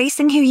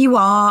 embracing who you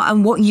are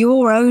and what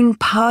your own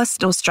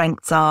personal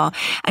strengths are.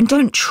 And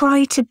don't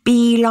try to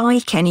be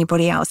like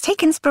anybody else.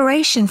 Take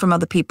inspiration from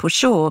other people,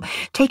 sure.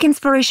 Take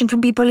inspiration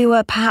from people who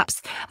are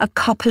perhaps a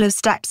couple of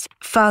steps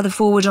further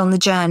forward on the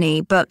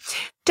journey, but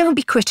don't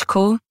be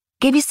critical.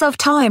 Give yourself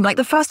time. Like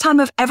the first time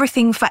of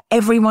everything for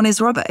everyone is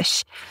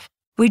rubbish.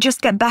 We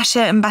just get better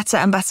and better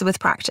and better with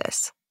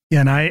practice. Yeah,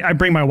 and I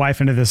bring my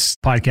wife into this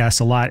podcast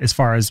a lot as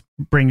far as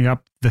bringing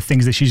up the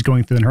things that she's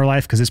going through in her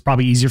life, because it's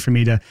probably easier for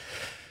me to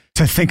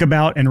think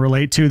about and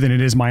relate to than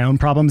it is my own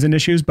problems and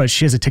issues. But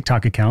she has a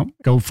TikTok account.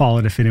 Go follow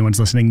it if anyone's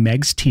listening.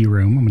 Meg's Tea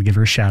Room. I'm going to give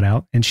her a shout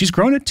out. And she's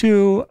grown it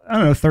to,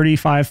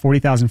 35,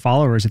 40,000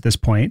 followers at this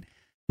point,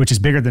 which is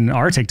bigger than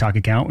our TikTok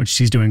account, which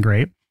she's doing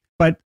great.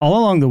 But all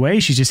along the way,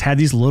 she's just had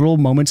these little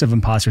moments of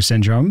imposter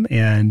syndrome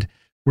and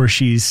where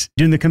she's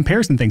doing the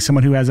comparison thing.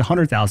 Someone who has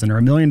 100,000 or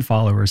 1 million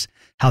followers,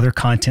 how their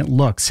content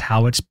looks,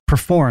 how it's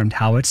performed,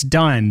 how it's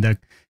done,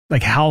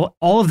 how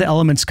all of the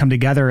elements come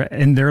together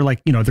and they're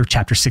their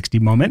chapter 60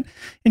 moment.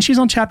 And she's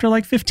on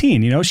chapter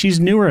 15, she's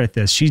newer at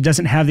this. She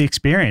doesn't have the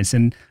experience.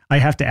 And I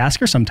have to ask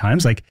her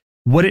sometimes,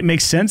 would it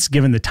make sense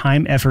given the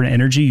time, effort, and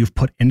energy you've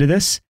put into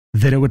this,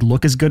 that it would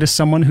look as good as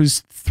someone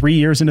who's 3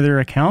 years into their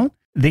account?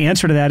 The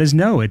answer to that is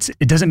no. It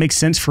doesn't make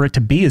sense for it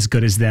to be as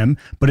good as them.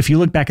 But if you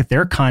look back at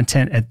their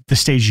content at the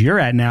stage you're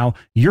at now,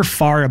 you're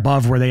far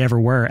above where they ever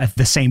were at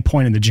the same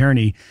point in the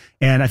journey.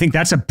 And I think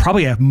that's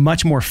probably a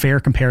much more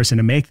fair comparison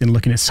to make than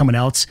looking at someone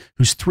else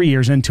who's 3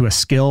 years into a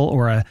skill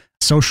or a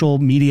social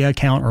media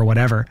account or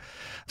whatever.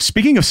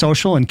 Speaking of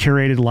social and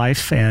curated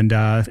life and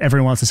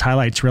everyone else's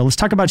highlights reel, let's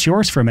talk about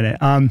yours for a minute.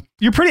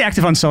 You're pretty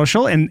active on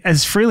social, and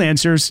as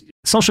freelancers,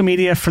 social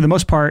media, for the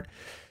most part,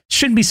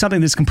 shouldn't be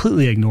something that's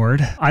completely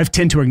ignored. I've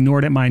tend to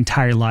ignore it my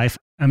entire life.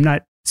 I'm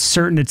not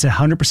certain it's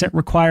 100%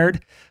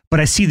 required, but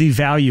I see the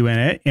value in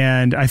it.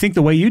 And I think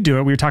the way you do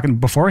it, we were talking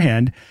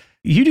beforehand,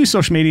 you do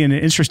social media in an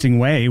interesting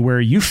way where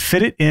you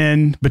fit it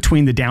in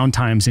between the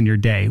downtimes in your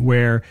day,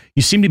 where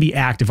you seem to be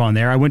active on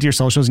there. I went to your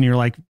socials and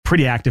you're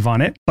pretty active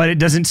on it, but it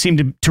doesn't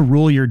seem to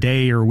rule your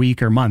day or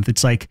week or month.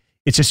 It's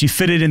just you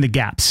fit it in the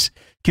gaps.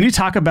 Can you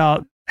talk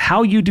about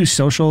how you do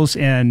socials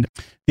and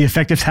the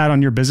effect it's had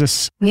on your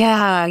business?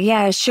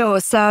 Yeah,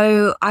 sure.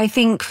 So I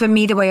think for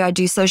me, the way I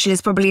do social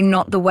is probably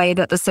not the way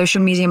that the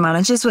social media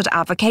managers would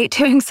advocate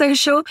doing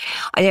social.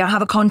 I don't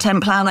have a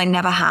content plan. I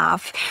never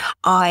have.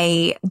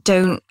 I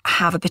don't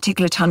have a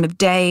particular time of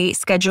day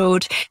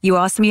scheduled. You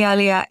asked me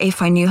earlier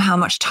if I knew how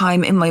much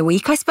time in my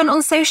week I spent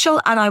on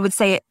social, and I would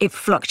say it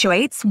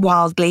fluctuates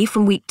wildly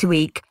from week to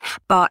week,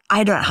 but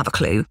I don't have a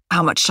clue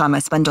how much time I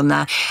spend on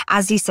there.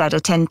 As you said, I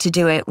tend to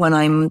do it when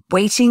I'm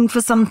waiting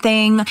for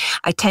something.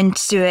 I tend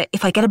to do it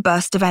if I get a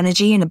burst of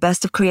energy and a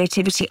burst of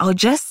creativity. I'll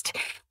just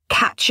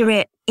capture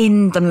it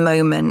in the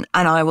moment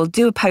and I will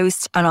do a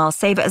post and I'll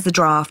save it as a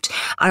draft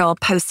and I'll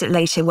post it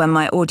later when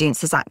my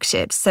audience is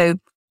active. So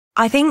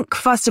I think,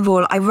 first of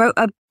all, I wrote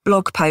a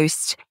blog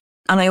post,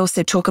 and I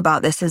also talk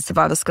about this in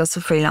Survival Skills for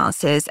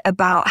Freelancers,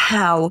 about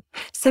how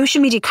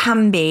social media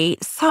can be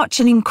such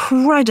an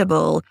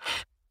incredible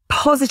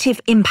positive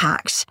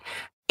impact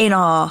in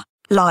our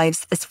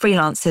lives as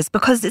freelancers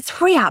because it's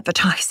free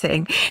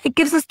advertising. It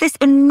gives us this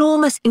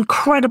enormous,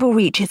 incredible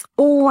reach. It's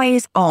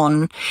always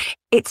on.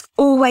 It's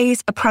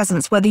always a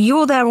presence, whether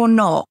you're there or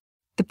not.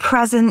 The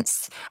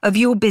presence of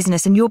your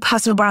business and your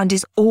personal brand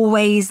is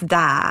always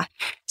there.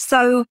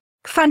 So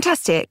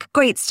fantastic,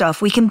 great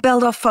stuff. We can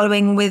build our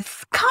following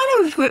with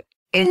kind of,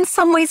 in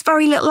some ways,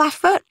 very little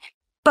effort,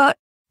 but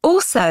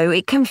also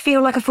it can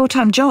feel like a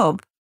full-time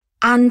job.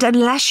 And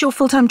unless your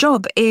full-time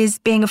job is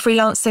being a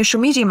freelance social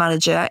media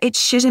manager, it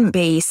shouldn't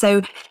be.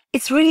 So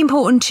it's really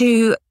important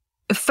to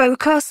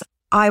focus,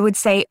 I would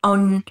say,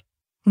 on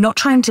not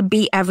trying to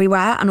be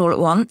everywhere and all at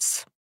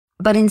once,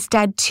 but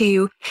instead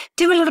to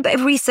do a little bit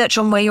of research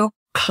on where your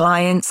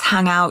clients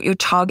hang out, your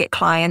target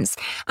clients,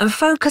 and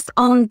focus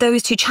on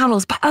those two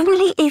channels, but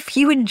only if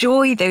you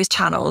enjoy those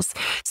channels.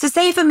 So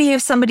say for me,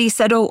 if somebody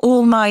said, oh,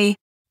 all my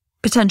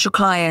potential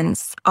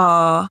clients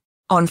are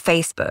on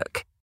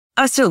Facebook,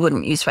 I still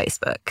wouldn't use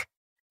Facebook.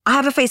 I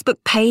have a Facebook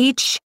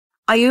page.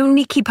 I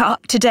only keep it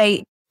up to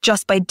date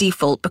just by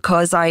default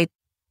because I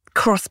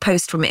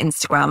cross-post from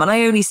Instagram, and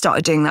I only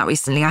started doing that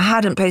recently. I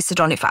hadn't posted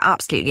on it for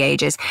absolutely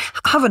ages.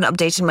 I haven't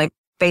updated my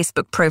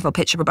Facebook profile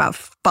picture for about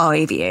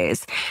 5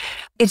 years.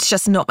 It's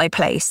just not my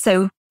place.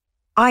 So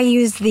I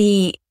use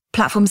the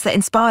platforms that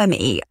inspire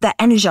me, that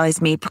energize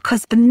me,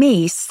 because for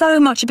me, so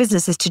much of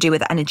business is to do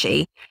with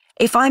energy.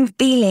 If I'm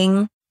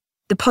feeling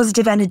the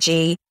positive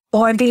energy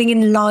or I'm feeling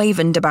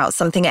enlivened about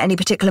something at any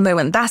particular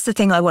moment, that's the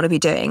thing I want to be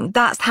doing.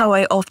 That's how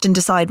I often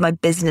decide my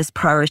business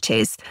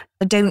priorities.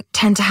 I don't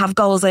tend to have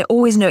goals. I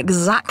always know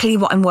exactly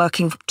what I'm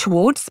working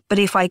towards. But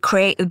if I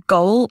create a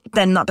goal,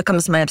 then that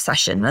becomes my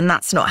obsession. And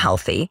that's not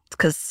healthy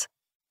because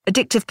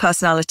addictive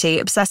personality,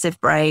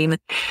 obsessive brain,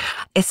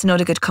 it's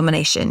not a good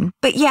combination.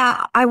 But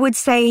yeah, I would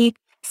say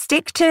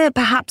stick to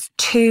perhaps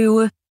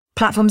 2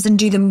 platforms and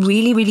do them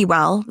really, really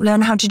well.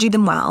 Learn how to do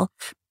them well.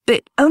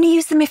 But only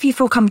use them if you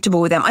feel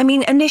comfortable with them. I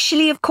mean,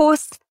 initially, of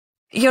course,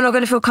 you're not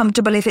going to feel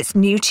comfortable if it's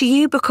new to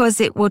you because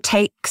it will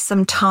take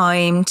some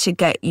time to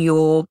get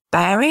your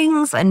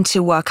bearings and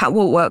to work out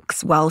what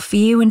works well for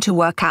you and to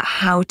work out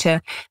how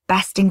to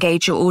best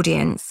engage your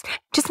audience.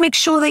 Just make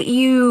sure that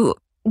you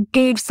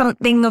give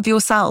something of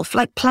yourself,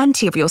 like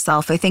plenty of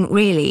yourself, I think,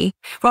 really,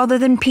 rather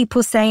than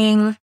people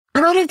saying,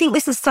 and I don't think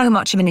this is so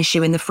much of an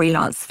issue in the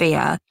freelance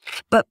sphere,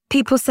 but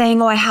people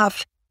saying, oh, I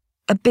have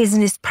a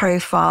business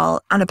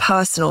profile and a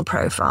personal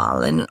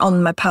profile. And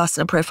on my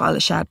personal profile, I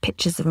share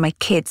pictures of my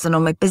kids. And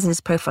on my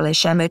business profile, I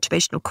share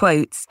motivational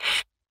quotes,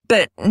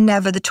 but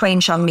never the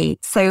twain shall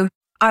meet. So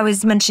I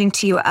was mentioning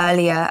to you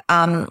earlier,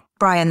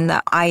 Brian,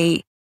 that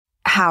I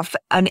have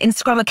an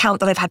Instagram account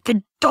that I've had for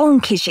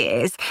donkey's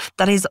years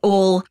that is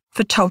all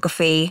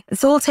photography.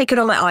 It's all taken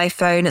on my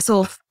iPhone. It's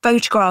all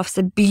photographs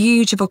of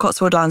beautiful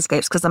Cotswold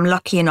landscapes because I'm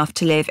lucky enough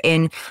to live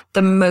in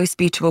the most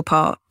beautiful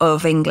part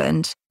of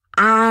England.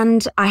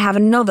 And I have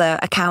another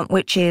account,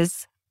 which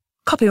is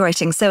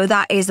copywriting. So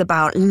that is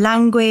about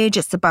language.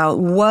 It's about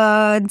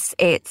words.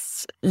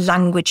 It's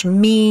language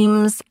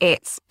memes.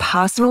 It's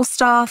personal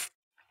stuff.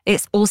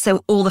 It's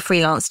also all the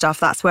freelance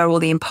stuff. That's where all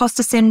the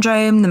imposter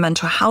syndrome, the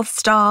mental health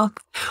stuff,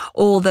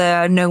 all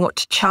the know what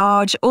to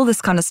charge, all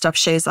this kind of stuff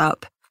shows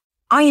up.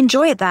 I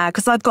enjoy it there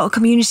because I've got a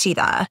community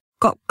there.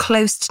 Got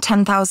close to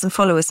 10,000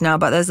 followers now,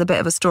 but there's a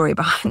bit of a story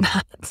behind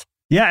that.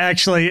 Yeah,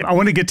 actually, I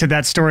want to get to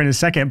that story in a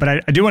second, but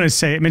I do want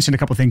to mention a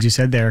couple of things you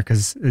said there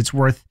because it's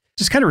worth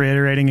just kind of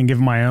reiterating and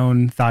giving my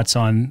own thoughts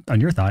on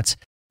your thoughts.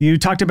 You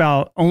talked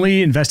about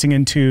only investing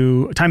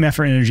into time,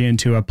 effort, energy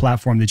into a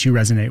platform that you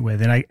resonate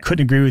with. And I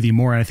couldn't agree with you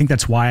more. And I think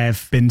that's why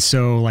I've been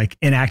so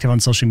inactive on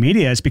social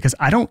media is because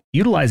I don't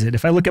utilize it.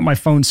 If I look at my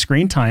phone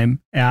screen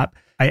time app,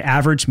 I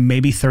average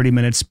maybe 30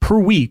 minutes per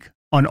week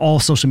on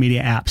all social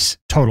media apps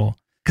total.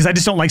 Because I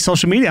just don't like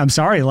social media. I'm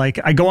sorry.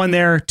 I go on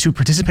there to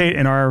participate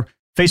in our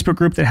Facebook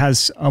group that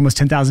has almost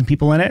 10,000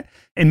 people in it,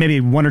 and maybe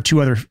 1 or 2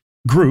 other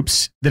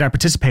groups that I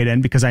participate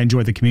in because I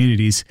enjoy the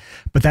communities,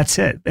 but that's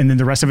it. And then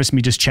the rest of it's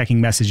me just checking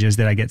messages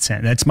that I get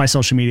sent. That's my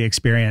social media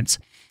experience.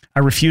 I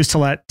refuse to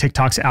let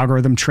TikTok's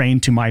algorithm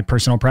train to my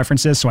personal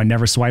preferences, so I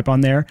never swipe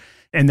on there.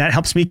 And that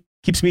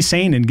keeps me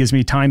sane and gives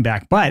me time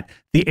back. But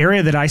the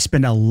area that I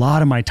spend a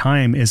lot of my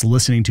time is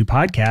listening to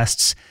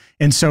podcasts.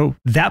 And so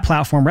that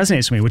platform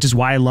resonates with me, which is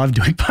why I love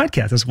doing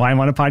podcasts. That's why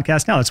I'm on a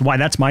podcast now.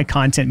 That's my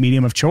content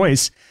medium of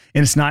choice.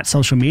 And it's not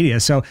social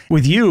media. So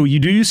with you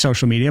do use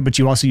social media, but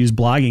you also use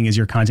blogging as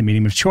your content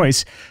medium of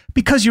choice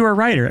because you're a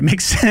writer. It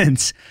makes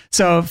sense.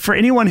 So for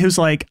anyone who's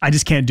like, I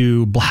just can't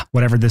do blah,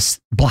 whatever this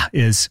blah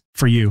is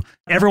for you.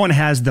 Everyone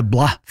has the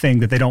blah thing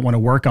that they don't want to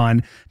work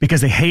on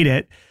because they hate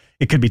it.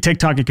 It could be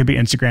TikTok. It could be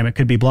Instagram. It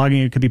could be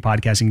blogging. It could be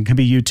podcasting. It could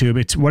be YouTube.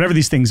 It's whatever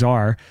these things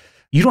are.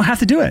 You don't have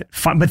to do it,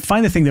 but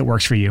find the thing that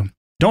works for you.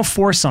 Don't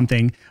force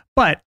something,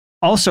 but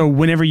also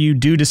whenever you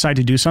do decide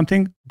to do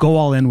something, go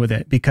all in with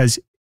it. Because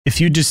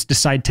if you just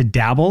decide to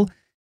dabble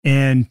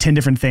in 10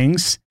 different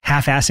things,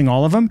 half-assing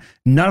all of them,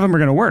 none of them are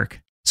going to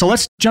work. So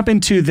let's jump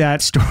into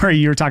that story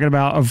you were talking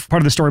about of part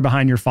of the story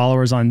behind your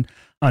followers on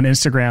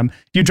Instagram.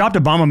 You dropped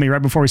a bomb on me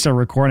right before we started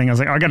recording. I was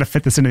like, I got to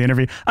fit this into the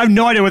interview. I have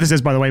no idea what this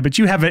is, by the way, but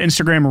you have an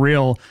Instagram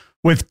reel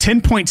with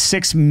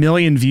 10.6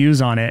 million views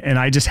on it. And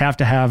I just have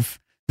to have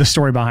the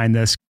story behind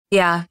this.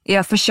 Yeah,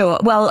 for sure.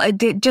 Well,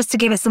 just to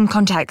give it some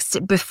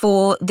context,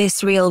 before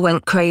this reel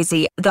went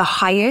crazy, the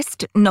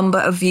highest number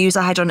of views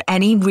I had on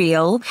any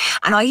reel,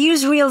 and I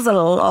use reels a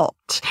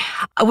lot.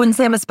 I wouldn't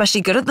say I'm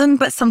especially good at them,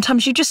 but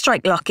sometimes you just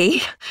strike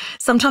lucky.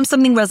 Sometimes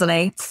something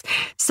resonates.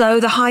 So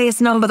the highest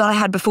number that I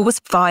had before was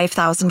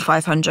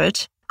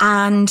 5,500.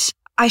 And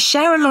I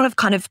share a lot of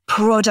kind of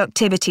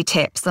productivity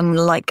tips and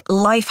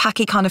life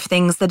hacky kind of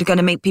things that are going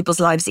to make people's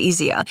lives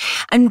easier.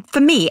 And for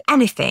me,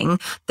 anything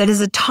that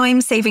is a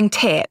time-saving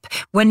tip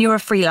when you're a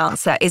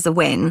freelancer is a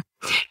win.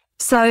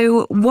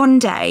 So one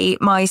day,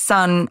 my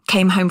son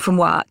came home from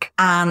work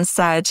and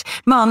said,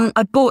 Mum,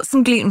 I bought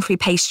some gluten-free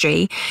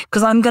pastry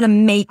because I'm going to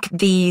make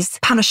these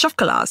pain au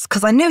chocolats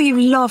because I know you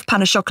love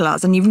pain au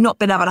chocolats and you've not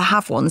been able to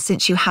have one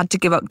since you had to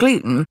give up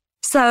gluten.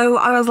 So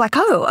I was like,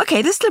 oh,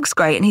 okay, this looks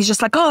great. And he's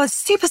just like, oh, it's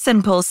super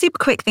simple, super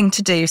quick thing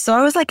to do. So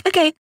I was like,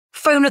 okay,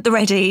 phone at the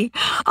ready.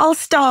 I'll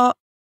start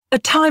a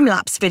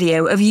time-lapse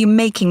video of you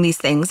making these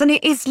things. And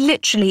it is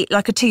literally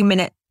like a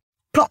 2-minute,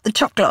 plop the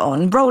chocolate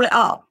on, roll it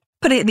up,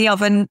 put it in the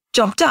oven,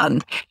 job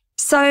done.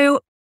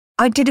 So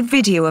I did a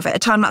video of it, a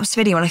time-lapse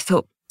video, and I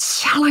thought,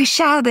 shall I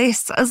share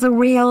this as a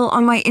reel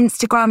on my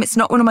Instagram? It's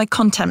not one of my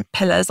content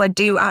pillars. I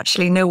do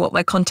actually know what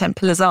my content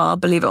pillars are,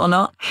 believe it or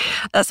not.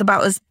 That's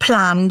about as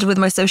planned with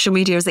my social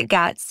media as it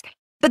gets.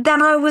 But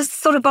then I was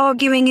sort of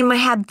arguing in my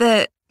head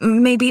that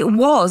maybe it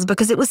was,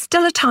 because it was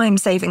still a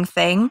time-saving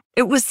thing.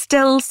 It was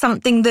still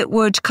something that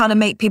would kind of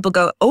make people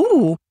go,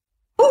 oh,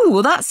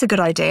 that's a good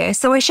idea.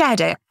 So I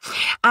shared it.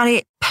 And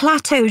it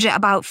plateaued at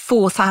about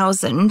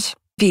 4,000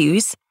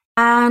 views.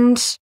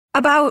 And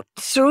about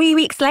 3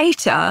 weeks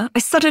later, I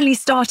suddenly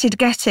started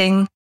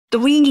getting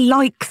 3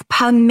 likes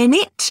per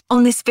minute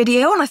on this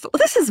video. And I thought,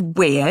 well, this is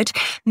weird.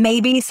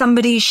 Maybe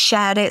somebody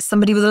shared it.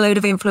 Somebody with a load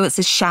of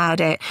influencers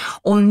shared it.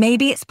 Or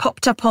maybe it's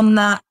popped up on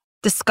that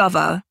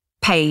Discover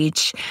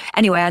page.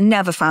 Anyway, I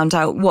never found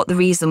out what the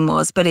reason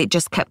was, but it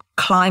just kept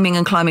climbing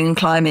and climbing and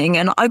climbing.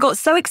 And I got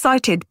so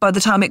excited by the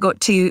time it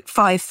got to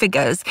 5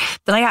 figures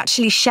that I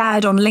actually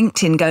shared on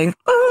LinkedIn going,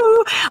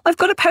 oh, I've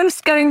got a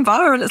post going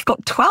viral. It's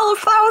got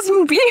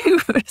 12,000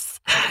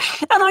 views.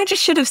 And I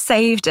just should have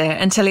saved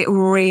it until it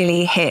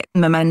really hit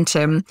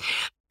momentum.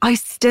 I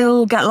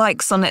still get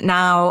likes on it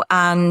now,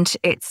 and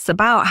it's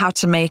about how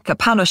to make a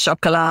pain au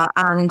chocolat.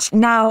 And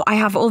now I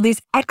have all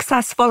these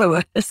excess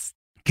followers.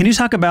 Can you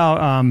talk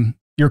about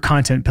your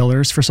content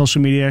pillars for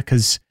social media?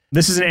 Because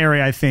this is an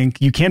area I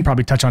think you can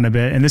probably touch on a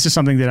bit. And this is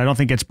something that I don't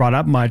think gets brought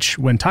up much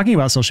when talking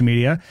about social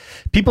media.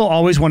 People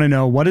always want to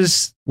know,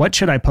 what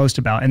should I post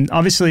about? And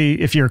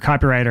obviously, if you're a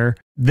copywriter,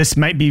 this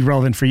might be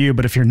relevant for you,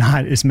 but if you're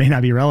not, this may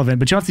not be relevant.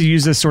 But you have to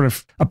use this sort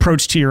of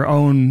approach to your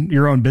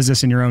own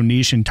business and your own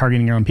niche and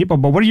targeting your own people.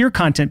 But what are your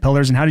content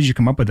pillars and how did you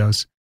come up with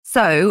those?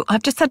 So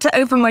I've just had to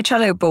open my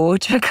Trello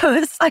board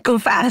because I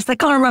confess, I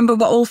can't remember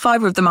what all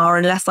 5 of them are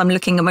unless I'm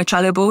looking at my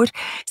Trello board.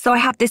 So I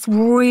have this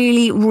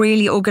really,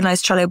 really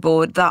organized Trello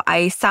board that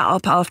I set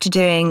up after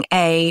doing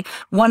a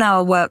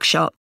 1-hour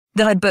workshop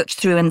that I booked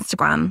through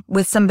Instagram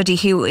with somebody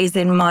who is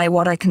in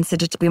what I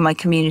consider to be my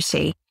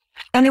community.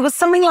 And it was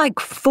something like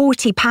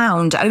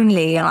 £40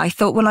 only. And I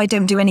thought, well, I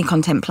don't do any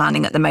content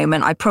planning at the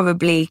moment. I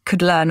probably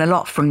could learn a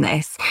lot from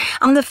this.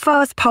 And the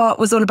first part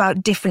was all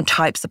about different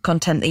types of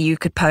content that you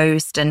could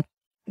post and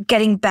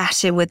getting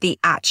better with the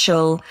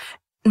actual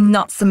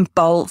nuts and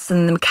bolts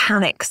and the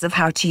mechanics of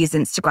how to use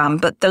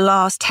Instagram. But the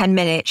last 10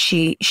 minutes,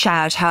 she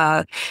shared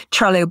her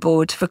Trello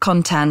board for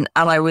content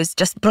and I was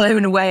just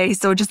blown away.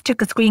 So I just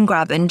took a screen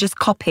grab and just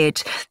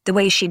copied the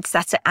way she'd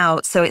set it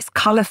out. So it's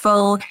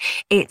colourful,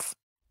 it's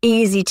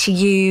easy to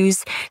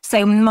use.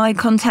 So my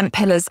content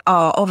pillars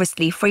are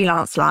obviously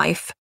freelance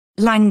life,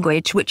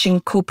 language, which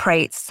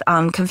incorporates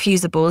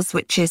Confusables,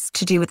 which is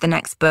to do with the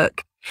next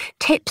book,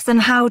 tips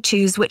and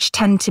how-tos, which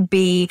tend to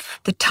be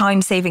the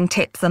time-saving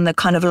tips and the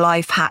kind of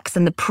life hacks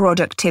and the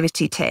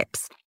productivity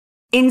tips,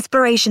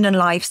 inspiration and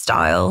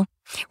lifestyle,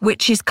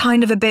 which is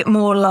kind of a bit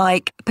more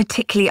like,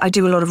 particularly I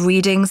do a lot of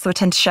reading, so I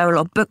tend to share a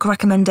lot of book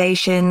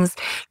recommendations,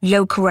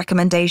 local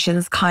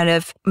recommendations, kind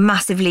of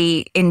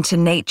massively into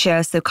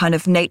nature, so kind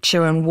of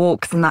nature and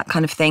walks and that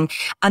kind of thing,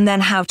 and then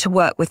how to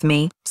work with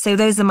me. So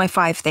those are my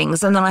 5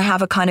 things. And then I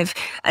have a kind of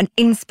an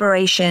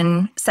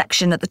inspiration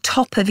section at the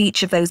top of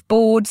each of those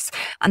boards,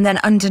 and then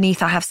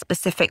underneath I have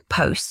specific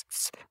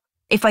posts.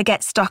 If I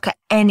get stuck at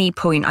any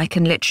point, I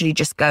can literally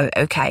just go,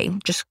 okay,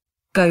 just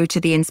go to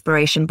the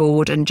inspiration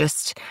board and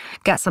just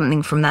get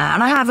something from there.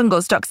 And I haven't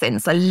got stuck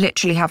since. I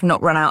literally have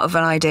not run out of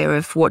an idea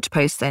of what to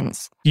post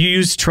since. You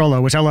use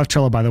Trello, which I love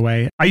Trello, by the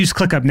way. I use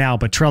ClickUp now,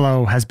 but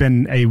Trello has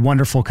been a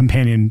wonderful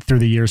companion through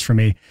the years for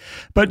me.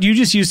 But you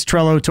just use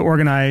Trello to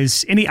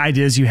organize any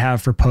ideas you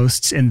have for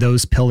posts in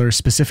those pillars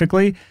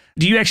specifically.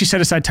 Do you actually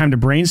set aside time to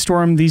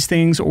brainstorm these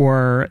things,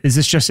 or is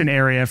this just an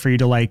area for you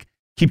to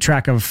keep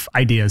track of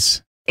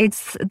ideas?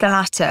 It's the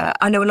latter.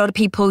 I know a lot of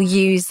people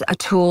use a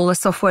tool, a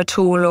software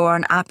tool or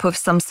an app of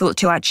some sort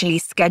to actually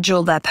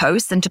schedule their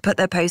posts and to put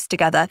their posts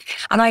together.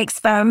 And I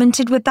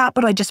experimented with that,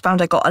 but I just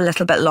found I got a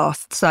little bit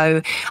lost.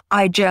 So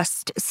I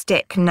just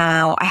stick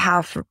now. I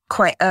have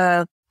quite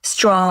a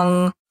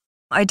strong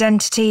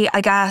identity, I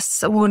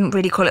guess. I wouldn't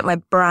really call it my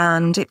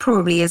brand. It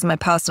probably is my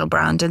personal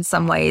brand in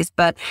some ways,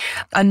 but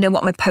I know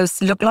what my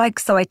posts look like.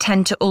 So I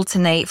tend to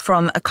alternate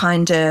from a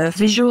kind of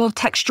visual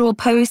textual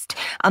post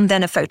and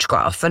then a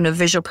photograph, and a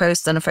visual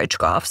post and a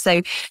photograph.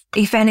 So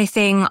if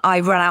anything,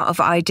 I run out of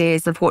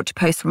ideas of what to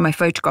post from my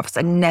photographs.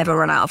 I never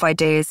run out of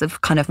ideas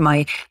of kind of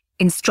my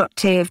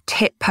instructive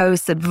tip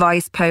posts,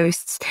 advice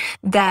posts.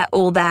 They're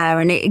all there.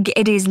 And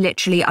it is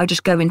literally, I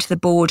just go into the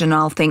board and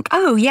I'll think,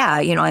 oh yeah,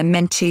 I'm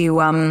meant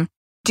to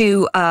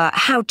do a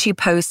how-to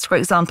post, for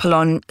example,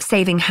 on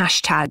saving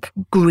hashtag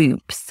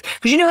groups.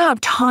 Because you know how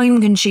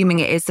time-consuming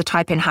it is to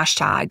type in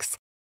hashtags.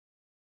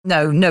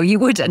 No, you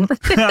wouldn't.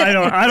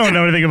 I don't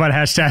know anything about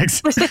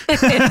hashtags.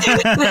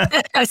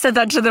 I said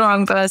that to the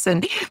wrong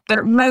person.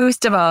 But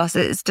most of us,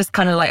 it's just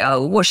kind of like,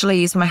 oh, what shall I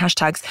use for my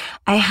hashtags?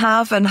 I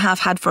have and have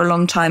had for a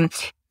long time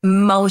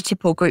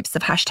multiple groups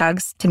of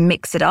hashtags to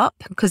mix it up,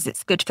 because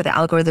it's good for the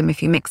algorithm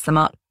if you mix them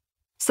up.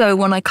 So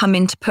when I come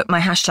in to put my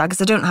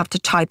hashtags, I don't have to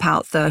type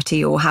out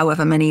 30 or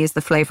however many is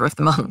the flavor of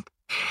the month.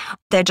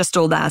 They're just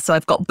all there. So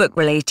I've got book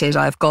related,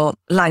 I've got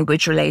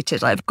language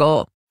related, I've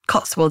got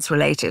Cotswolds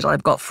related,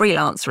 I've got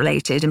freelance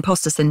related,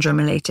 imposter syndrome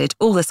related,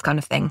 all this kind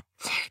of thing.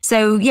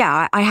 So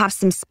yeah, I have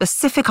some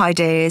specific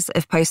ideas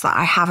of posts that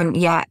I haven't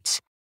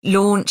yet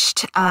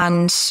launched,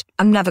 and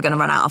I'm never going to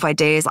run out of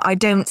ideas. I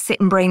don't sit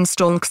and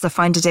brainstorm because I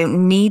find I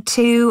don't need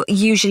to.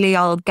 Usually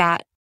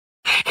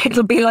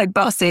it'll be like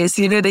buses.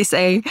 They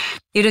say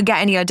you don't get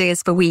any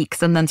ideas for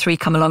weeks and then 3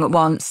 come along at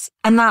once.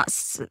 And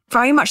that's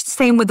very much the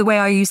same with the way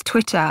I use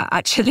Twitter,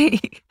 actually.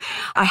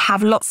 I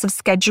have lots of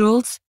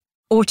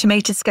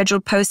automated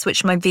scheduled posts,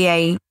 which my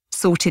VA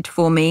sorted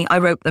for me. I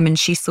wrote them and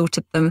she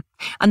sorted them,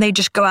 and they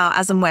just go out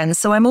as and when.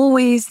 So I'm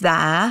always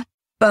there.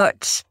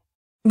 But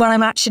when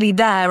I'm actually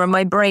there and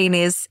my brain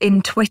is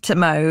in Twitter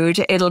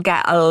mode, it'll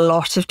get a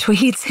lot of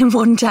tweets in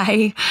one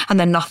day and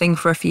then nothing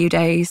for a few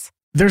days.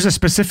 There's a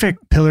specific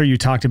pillar you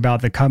talked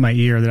about that caught my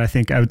ear that I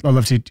think I'd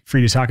love for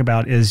you to talk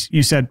about. Is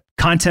you said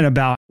content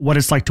about what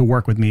it's like to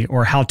work with me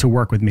or how to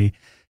work with me.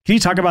 Can you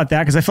talk about that?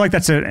 Because I feel like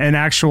that's an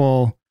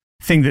actual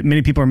thing that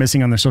many people are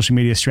missing on their social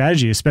media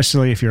strategy,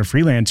 especially if you're a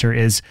freelancer,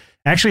 is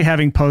actually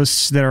having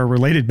posts that are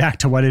related back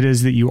to what it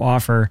is that you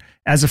offer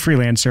as a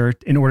freelancer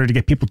in order to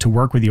get people to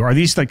work with you. Are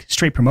these like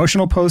straight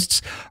promotional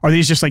posts? Are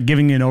these just like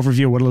giving you an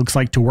overview of what it looks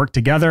like to work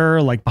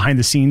together, like behind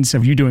the scenes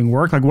of you doing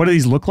work? Like what do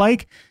these look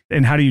like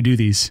and how do you do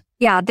these?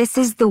 Yeah, this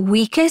is the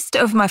weakest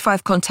of my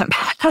 5 content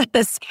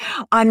pillars.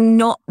 I'm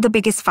not the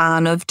biggest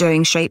fan of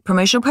doing straight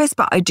promotional posts,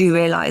 but I do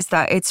realize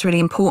that it's really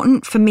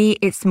important. For me,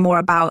 it's more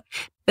about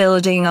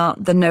building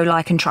up the know,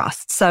 like, and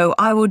trust. So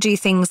I will do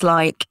things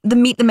like the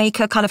meet the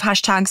maker kind of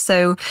hashtag.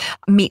 So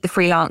meet the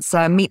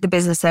freelancer, meet the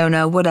business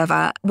owner,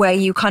 whatever, where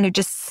you kind of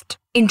just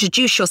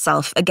introduce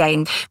yourself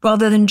again,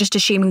 rather than just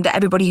assuming that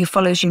everybody who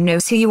follows you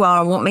knows who you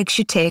are and what makes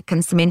you tick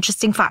and some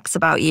interesting facts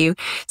about you.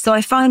 So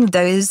I find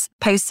those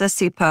posts are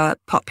super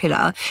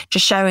popular,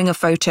 just sharing a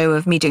photo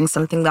of me doing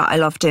something that I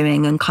love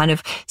doing and kind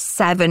of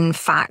 7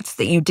 facts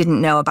that you didn't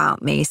know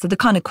about me. So the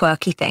kind of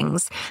quirky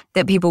things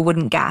that people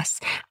wouldn't guess.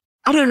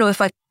 I don't know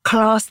if I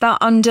class that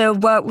under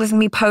work with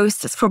me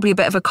posts. It's probably a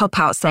bit of a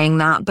cop-out saying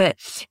that, but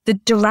the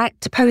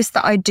direct posts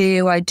that I'll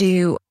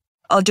do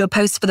a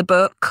post for the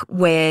book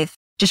with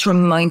just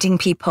reminding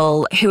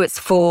people who it's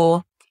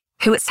for,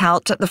 who it's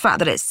helped, the fact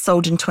that it's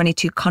sold in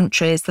 22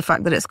 countries, the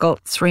fact that it's got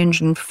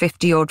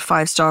 350 odd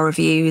 5-star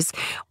reviews,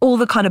 all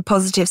the kind of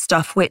positive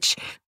stuff, which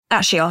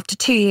actually after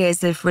 2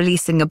 years of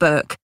releasing a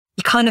book,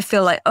 you kind of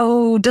feel like,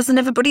 oh, doesn't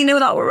everybody know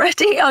that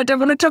already? I don't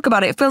want to talk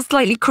about it. It feels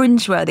slightly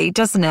cringeworthy,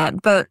 doesn't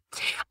it? But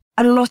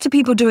a lot of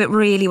people do it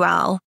really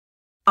well.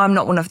 I'm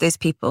not one of those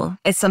people.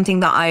 It's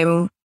something that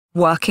I'm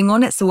working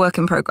on. It's a work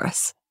in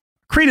progress.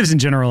 Creatives in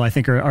general, I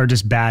think, are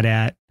just bad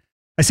at,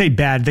 I say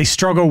bad, they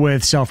struggle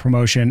with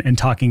self-promotion and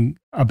talking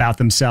about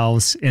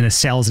themselves in a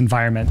sales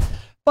environment.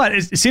 But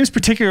it seems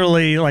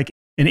particularly like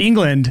in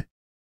England,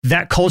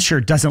 that culture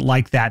doesn't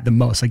like that the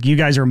most. Like you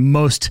guys are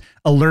most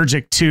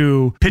allergic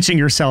to pitching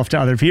yourself to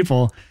other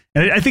people.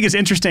 And I think it's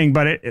interesting,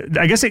 but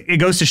I guess it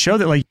goes to show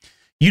that like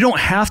you don't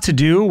have to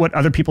do what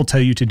other people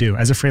tell you to do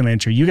as a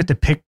freelancer. You get to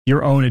pick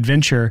your own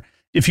adventure.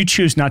 If you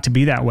choose not to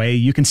be that way,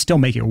 you can still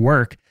make it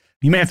work.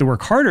 You may have to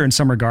work harder in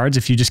some regards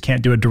if you just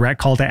can't do a direct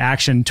call to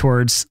action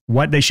towards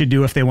what they should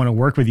do if they want to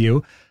work with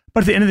you.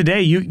 But at the end of the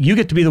day, you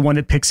get to be the one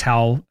that picks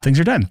how things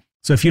are done.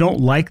 So if you don't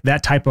like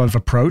that type of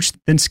approach,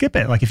 then skip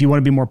it. Like if you want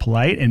to be more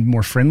polite and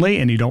more friendly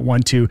and you don't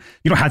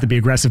have to be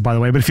aggressive, by the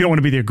way, but if you don't want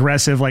to be the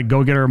aggressive, like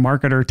go-getter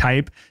marketer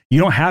type, you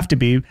don't have to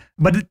be.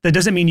 But that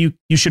doesn't mean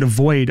you should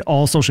avoid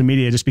all social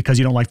media just because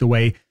you don't like the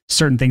way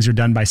certain things are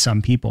done by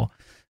some people.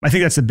 I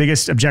think that's the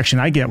biggest objection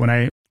I get when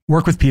I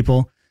work with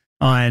people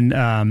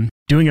on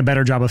doing a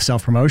better job of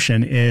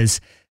self-promotion is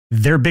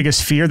their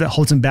biggest fear that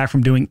holds them back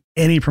from doing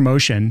any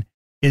promotion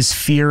is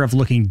fear of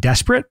looking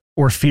desperate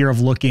or fear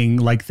of looking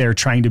like they're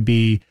trying to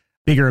be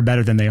bigger or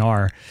better than they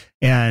are.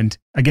 And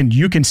again,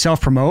 you can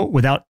self-promote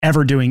without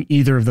ever doing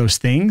either of those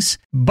things,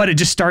 but it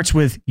just starts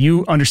with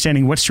you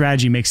understanding what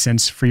strategy makes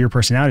sense for your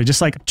personality,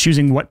 just like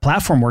choosing what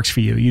platform works for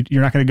you.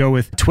 You're not going to go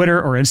with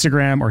Twitter or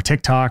Instagram or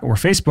TikTok or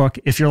Facebook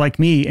if you're like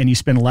me and you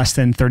spend less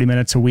than 30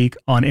 minutes a week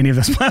on any of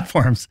those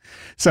platforms.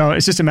 So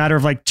it's just a matter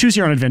of like, choose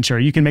your own adventure.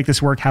 You can make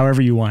this work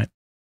however you want.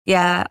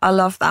 Yeah, I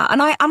love that.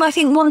 And I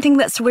think one thing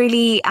that's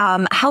really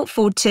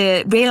helpful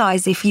to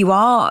realize if you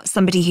are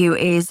somebody who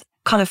is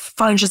kind of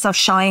finds yourself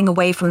shying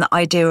away from the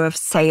idea of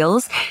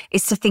sales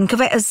is to think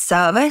of it as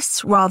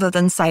service rather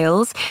than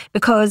sales,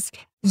 because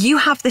you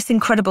have this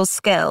incredible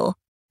skill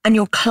and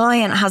your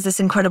client has this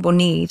incredible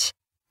need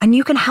and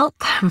you can help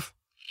them.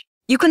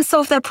 You can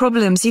solve their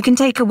problems. You can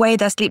take away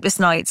their sleepless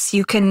nights.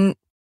 You can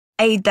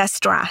aid their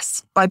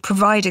stress by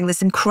providing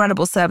this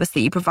incredible service that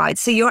you provide.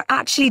 So you're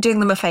actually doing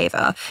them a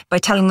favor by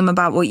telling them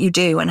about what you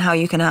do and how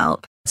you can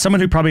help.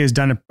 Someone who probably has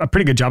done a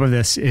pretty good job of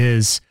this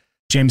is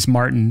James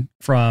Martin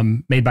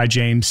from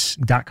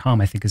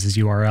madebyjames.com, I think is his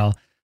URL.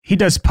 He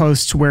does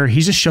posts where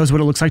he just shows what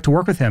it looks like to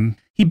work with him.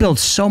 He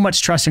builds so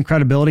much trust and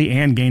credibility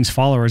and gains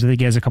followers. I think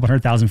he has a couple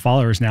 100,000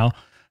 followers now,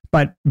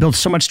 but builds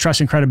so much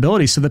trust and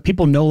credibility so that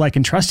people know, like,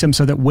 and trust him,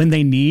 so that when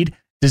they need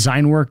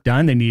design work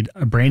done, they need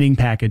a branding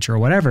package or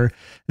whatever,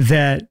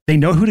 that they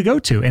know who to go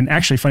to. And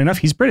actually, funny enough,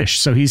 he's British.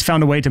 So he's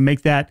found a way to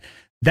make that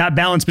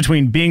balance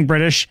between being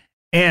British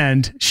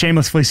and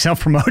shamelessly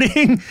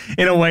self-promoting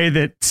in a way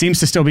that seems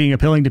to still be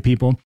appealing to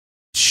people.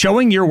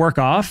 Showing your work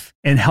off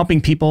and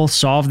helping people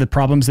solve the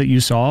problems that you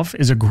solve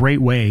is a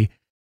great way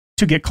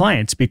to get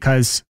clients,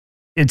 because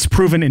it's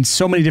proven in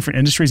so many different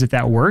industries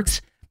that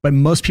works, but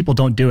most people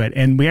don't do it.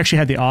 And we actually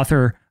had the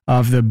author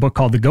of the book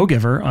called The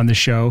Go-Giver on the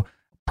show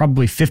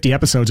probably 50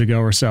 episodes ago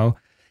or so.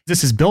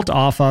 This is built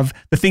off of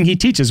the thing he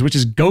teaches, which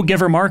is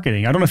Go-Giver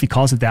marketing. I don't know if he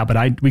calls it that,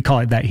 but we call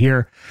it that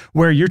here,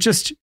 where you're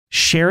just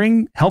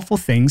sharing helpful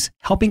things,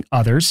 helping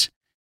others,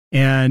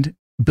 and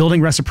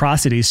building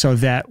reciprocity so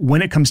that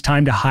when it comes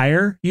time to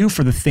hire you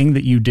for the thing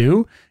that you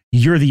do,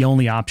 you're the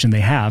only option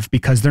they have,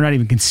 because they're not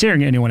even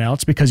considering anyone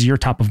else, because you're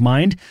top of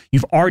mind.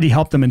 You've already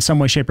helped them in some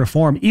way, shape, or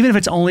form, even if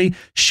it's only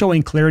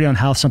showing clarity on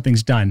how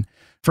something's done.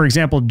 For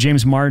example,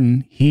 James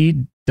Martin,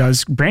 he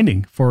does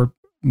branding for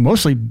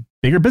mostly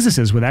bigger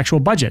businesses with actual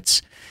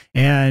budgets.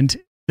 And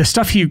the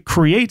stuff he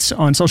creates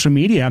on social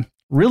media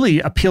really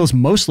appeals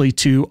mostly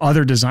to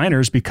other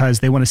designers because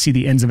they want to see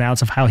the ins and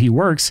outs of how he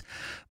works.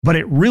 But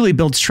it really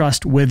builds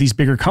trust with these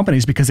bigger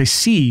companies because they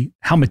see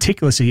how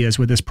meticulous he is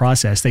with this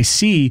process. They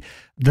see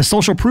the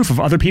social proof of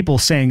other people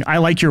saying, I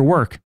like your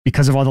work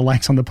because of all the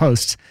likes on the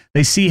posts.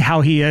 They see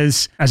how he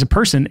is as a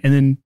person, and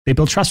then they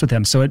build trust with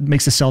him. So it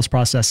makes the sales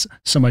process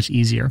so much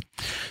easier.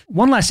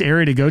 One last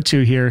area to go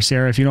to here,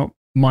 Sarah, if you don't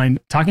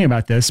mind talking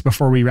about this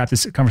before we wrap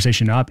this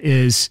conversation up,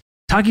 is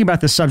talking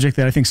about the subject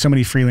that I think so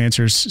many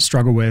freelancers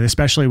struggle with,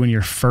 especially when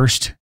you're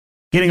first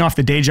getting off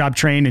the day job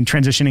train and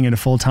transitioning into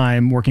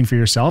full-time working for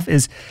yourself,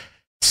 is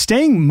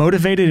staying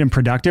motivated and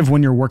productive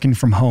when you're working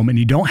from home and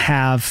you don't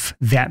have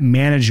that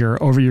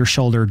manager over your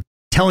shoulder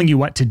telling you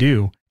what to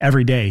do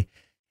every day.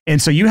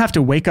 And so you have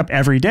to wake up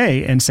every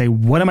day and say,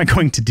 what am I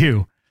going to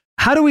do?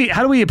 How do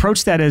we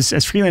approach that as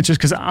freelancers?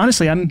 Because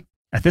honestly, I'm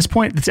at this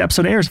point, this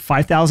episode airs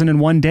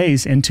 5,001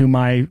 days into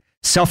my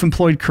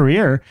self-employed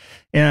career.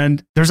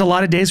 And there's a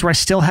lot of days where I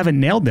still haven't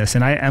nailed this.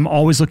 And I am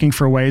always looking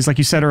for ways, like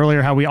you said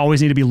earlier, how we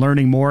always need to be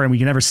learning more and we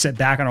can never sit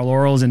back on our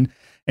laurels and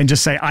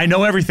just say, I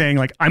know everything.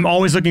 Like, I'm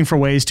always looking for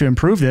ways to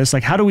improve this.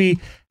 Like, how do we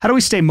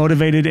stay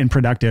motivated and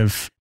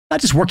productive? Not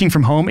just working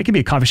from home. It can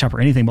be a coffee shop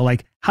or anything, but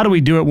like, how do we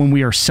do it when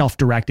we are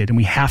self-directed and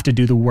we have to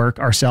do the work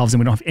ourselves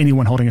and we don't have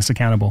anyone holding us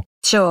accountable?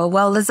 Sure.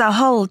 Well, there's a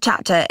whole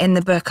chapter in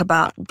the book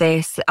about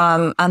this,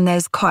 and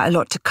there's quite a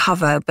lot to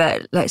cover,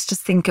 but let's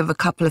just think of a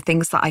couple of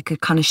things that I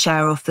could kind of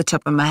share off the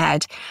top of my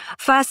head.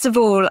 First of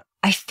all,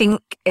 I think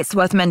it's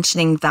worth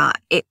mentioning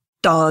that it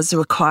does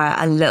require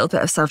a little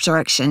bit of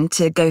self-direction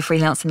to go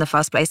freelance in the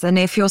first place. And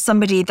if you're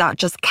somebody that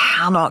just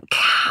cannot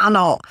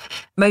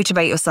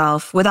motivate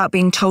yourself without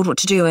being told what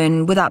to do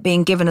and without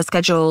being given a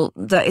schedule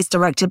that is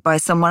directed by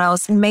someone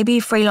else, maybe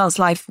freelance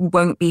life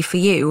won't be for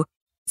you.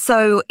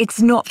 So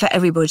it's not for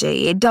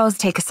everybody. It does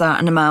take a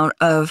certain amount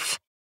of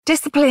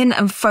discipline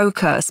and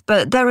focus,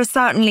 but there are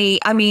certainly,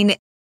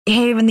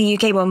 here in the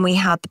UK, when we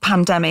had the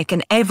pandemic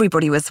and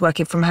everybody was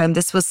working from home,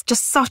 this was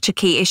just such a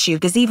key issue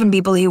because even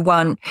people who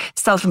weren't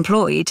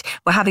self-employed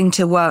were having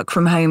to work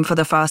from home for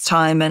the first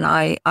time. And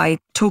I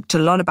talked a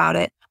lot about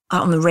it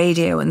on the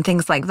radio and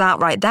things like that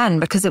right then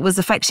because it was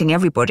affecting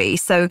everybody.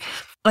 So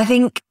I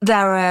think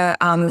there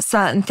are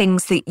certain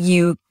things that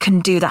you can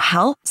do that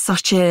help,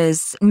 such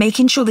as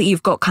making sure that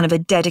you've got kind of a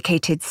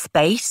dedicated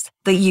space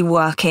that you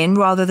work in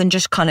rather than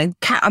just kind of,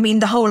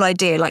 the whole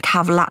idea, like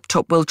have a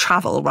laptop will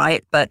travel,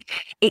 right? But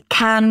it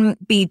can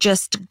be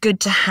just good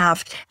to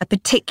have a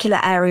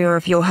particular area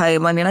of your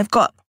home. I've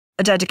got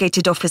a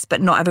dedicated office,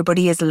 but not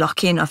everybody is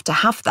lucky enough to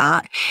have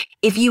that.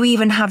 If you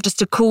even have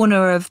just a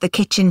corner of the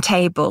kitchen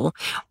table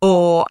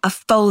or a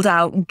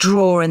fold-out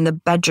drawer in the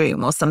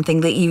bedroom or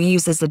something that you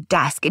use as a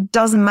desk, it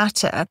doesn't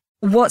matter.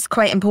 What's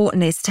quite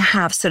important is to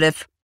have sort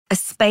of a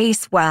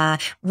space where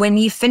when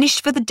you finish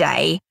for the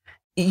day,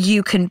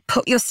 you can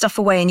put your stuff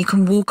away and you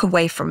can walk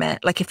away from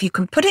it. Like if you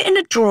can put it in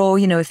a drawer,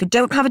 if you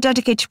don't have a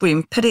dedicated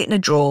room, put it in a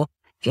drawer.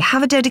 If you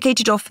have a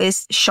dedicated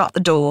office, shut the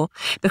door,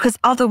 because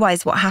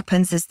otherwise what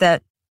happens is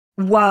that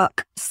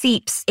work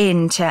seeps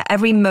into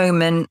every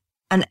moment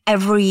and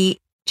every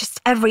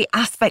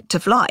aspect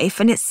of life.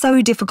 And it's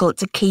so difficult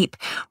to keep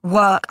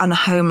work and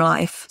home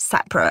life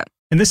separate.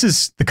 And this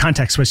is the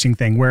context switching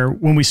thing, where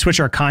when we switch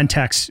our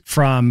context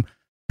from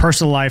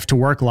personal life to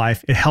work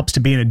life, it helps to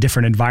be in a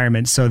different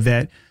environment so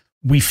that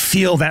we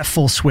feel that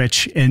full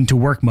switch into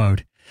work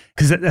mode.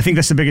 Because I think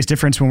that's the biggest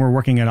difference when we're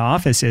working in an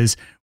office is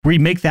we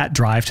make that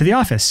drive to the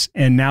office.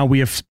 And now we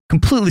have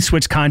completely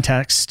switched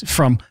context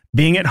from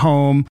being at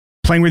home,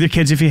 playing with your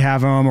kids if you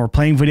have them, or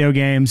playing video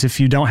games if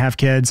you don't have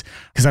kids,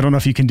 because I don't know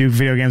if you can do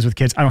video games with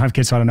kids. I don't have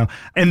kids, so I don't know.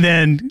 And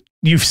then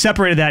you've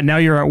separated that. Now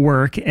you're at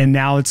work, and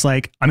now it's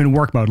like, I'm in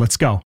work mode. Let's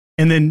go.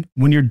 And then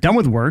when you're done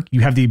with work,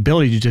 you have the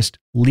ability to just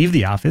leave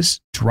the office,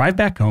 drive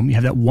back home. You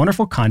have that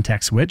wonderful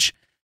context switch.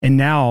 And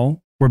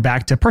now we're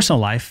back to personal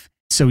life.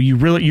 So you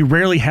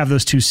rarely have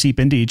those two seep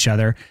into each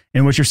other.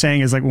 And what you're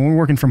saying is like, when we're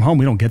working from home,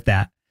 we don't get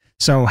that.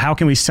 So how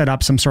can we set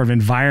up some sort of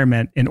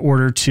environment in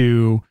order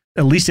to,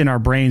 at least in our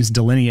brains,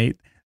 delineate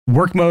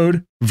work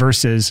mode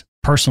versus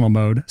personal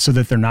mode so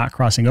that they're not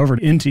crossing over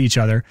into each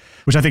other,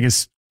 which I think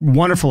is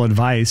wonderful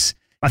advice.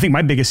 I think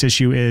my biggest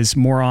issue is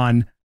more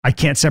on, I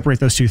can't separate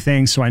those two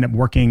things. So I end up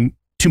working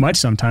too much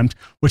sometimes,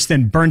 which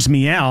then burns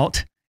me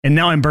out. And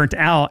now I'm burnt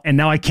out, and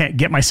now I can't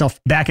get myself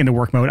back into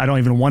work mode. I don't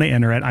even want to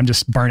enter it. I'm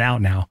just burnt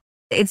out now.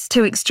 It's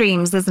two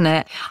extremes, isn't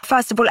it?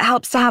 First of all, it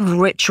helps to have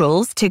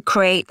rituals to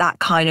create that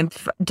kind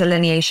of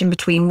delineation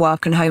between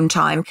work and home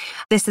time.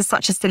 This is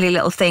such a silly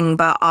little thing,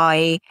 but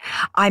I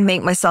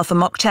make myself a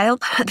mocktail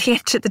at the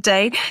end of the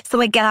day. So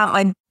I get out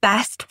my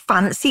best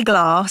fancy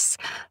glass,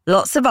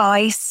 lots of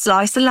ice,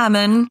 slice of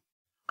lemon,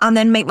 and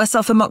then make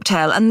myself a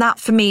mocktail. And that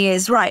for me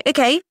is, right,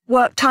 okay,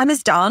 work time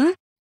is done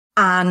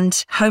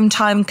and home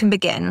time can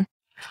begin.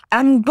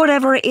 And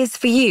whatever it is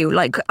for you,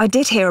 like I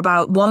did hear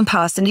about one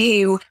person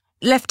who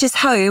left his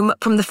home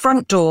from the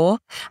front door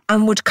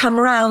and would come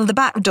around the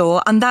back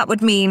door, and that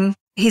would mean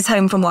he's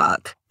home from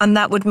work. And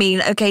that would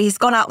mean, okay, he's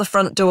gone out the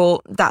front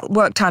door, that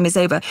work time is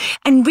over.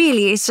 And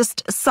really, it's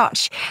just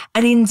such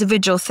an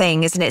individual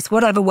thing, isn't it? It's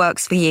whatever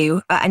works for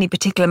you at any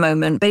particular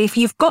moment. But if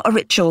you've got a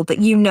ritual that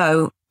you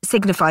know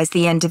signifies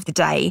the end of the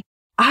day,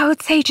 I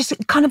would say just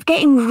kind of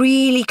getting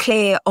really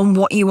clear on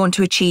what you want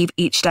to achieve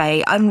each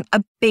day. I'm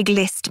a big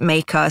list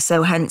maker,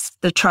 so hence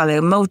the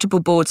Trello,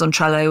 multiple boards on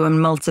Trello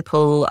and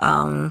multiple,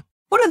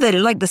 what are they,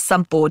 like the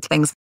subboard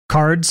things?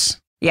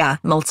 Cards. Yeah,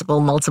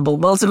 multiple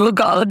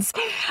cards.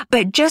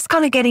 But just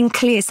kind of getting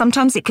clear.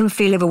 Sometimes it can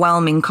feel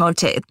overwhelming,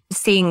 can't it?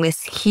 Seeing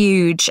this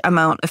huge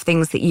amount of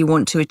things that you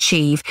want to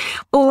achieve.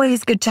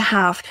 Always good to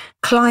have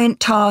client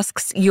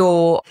tasks,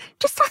 I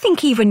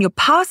think even your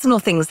personal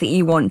things that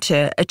you want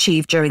to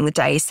achieve during the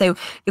day. So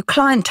your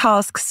client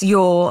tasks,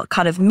 your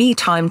kind of me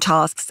time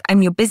tasks,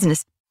 and your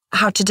business,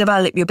 how to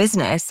develop your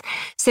business.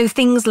 So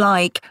things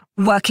like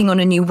working on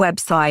a new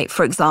website,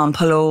 for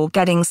example, or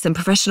getting some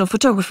professional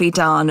photography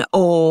done,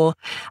 or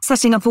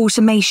setting up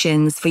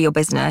automations for your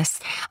business.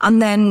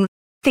 And then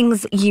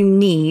things you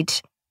need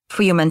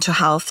for your mental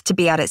health to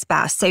be at its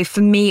best. So for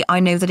me, I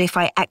know that if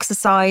I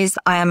exercise,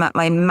 I am at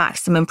my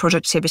maximum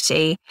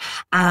productivity,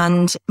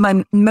 and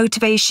my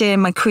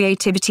motivation, my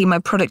creativity, my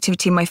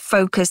productivity, my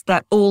focus,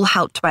 they're all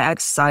helped by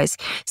exercise.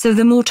 So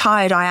the more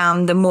tired I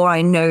am, the more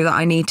I know that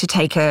I need to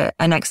take an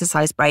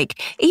exercise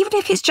break. Even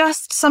if it's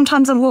just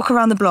sometimes I walk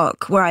around the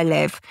block where I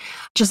live,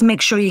 just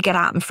make sure you get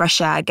out in fresh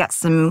air, get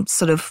some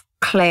sort of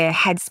clear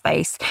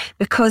headspace,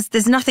 because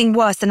there's nothing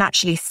worse than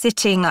actually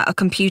sitting at a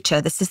computer.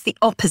 This is the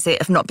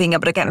opposite of not being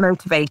able to get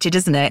motivated,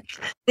 isn't it?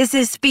 This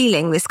is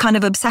feeling this kind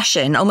of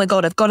obsession. Oh my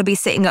God, I've got to be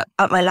sitting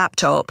at my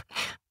laptop.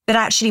 But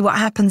actually what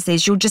happens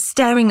is you're just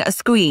staring at a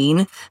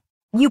screen.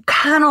 You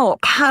cannot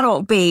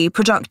be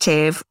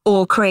productive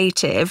or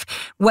creative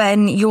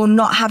when you're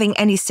not having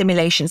any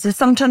stimulation. So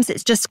sometimes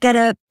it's just get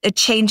a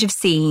change of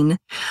scene,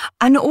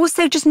 and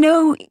also just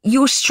know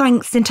your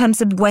strengths in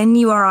terms of when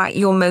you are at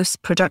your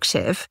most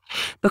productive.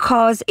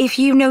 Because if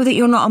you know that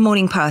you're not a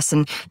morning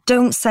person,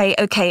 don't say,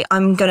 okay,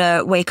 I'm going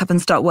to wake up and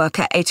start work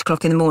at 8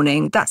 o'clock in the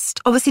morning. That's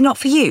obviously not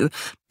for you.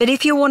 But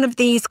if you're one of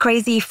these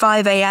crazy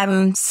 5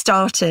 a.m.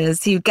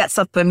 starters who gets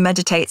up and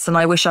meditates, and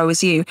I wish I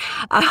was you,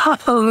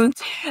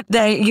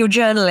 then you're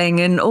journaling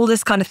and all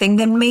this kind of thing,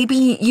 then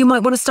maybe you might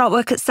want to start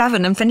work at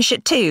 7 and finish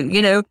at 2.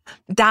 You know,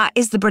 that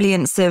is the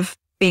brilliance of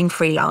being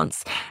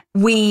freelance.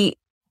 We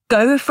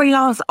go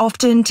freelance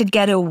often to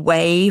get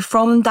away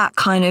from that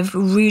kind of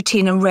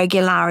routine and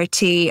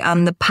regularity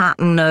and the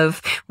pattern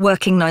of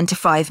working 9 to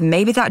 5.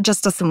 Maybe that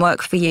just doesn't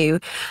work for you.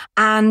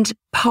 And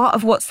part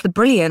of what's the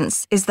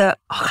brilliance is that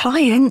our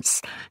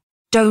clients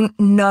don't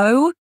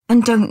know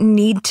and don't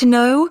need to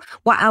know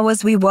what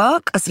hours we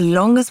work, as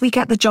long as we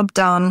get the job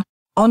done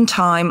on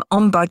time,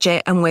 on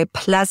budget, and we're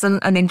pleasant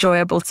and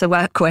enjoyable to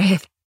work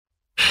with.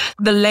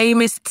 The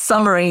lamest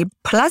summary,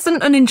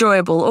 pleasant and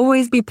enjoyable.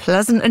 Always be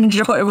pleasant and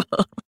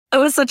enjoyable. It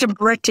was such a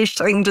British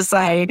thing to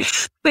say.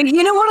 But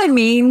you know what I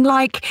mean?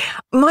 Like,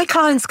 my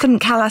clients couldn't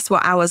care less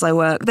what hours I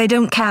work. They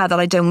don't care that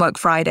I don't work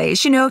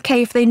Fridays. You know,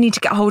 okay, if they need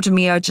to get hold of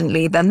me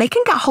urgently, then they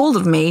can get hold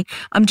of me.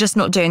 I'm just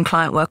not doing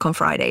client work on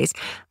Fridays.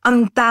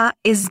 And that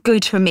is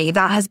good for me.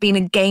 That has been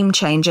a game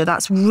changer.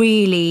 That's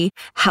really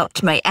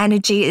helped my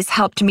energy. It's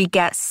helped me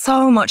get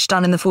so much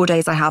done in the 4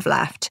 days I have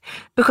left,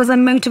 because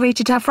I'm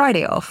motivated to have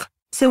Friday off.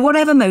 So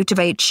whatever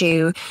motivates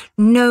you,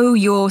 know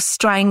your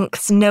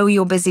strengths, know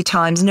your busy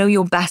times, know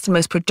your best and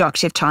most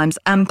productive times,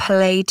 and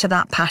play to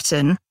that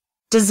pattern.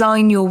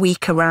 Design your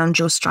week around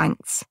your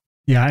strengths.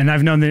 Yeah. And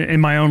I've known that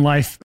in my own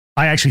life,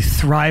 I actually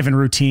thrive in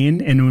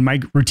routine. And when my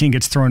routine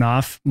gets thrown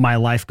off, my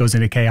life goes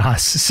into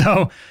chaos.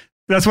 So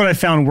that's what I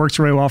found works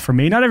really well for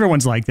me. Not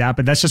everyone's like that,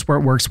 but that's just where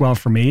it works well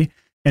for me.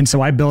 And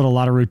so I build a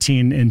lot of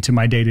routine into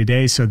my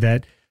day-to-day so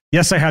that,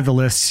 yes, I have the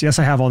lists. Yes,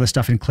 I have all this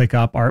stuff in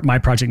ClickUp, my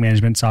project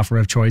management software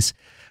of choice.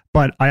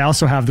 But I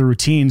also have the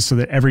routine so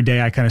that every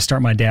day I kind of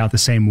start my day out the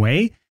same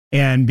way.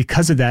 And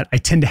because of that, I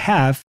tend to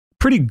have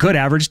pretty good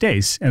average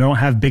days, and I don't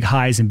have big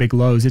highs and big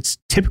lows. It's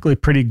typically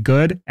pretty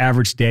good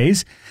average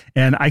days.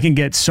 And I can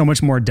get so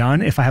much more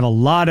done if I have a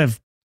lot of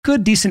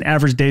good, decent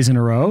average days in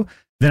a row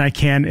than I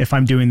can if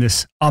I'm doing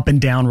this up and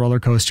down roller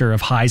coaster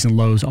of highs and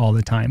lows all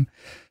the time.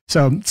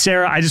 So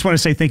Sarah, I just want to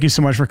say thank you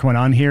so much for coming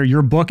on here.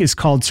 Your book is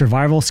called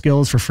Survival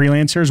Skills for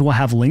Freelancers. We'll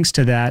have links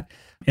to that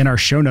in our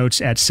show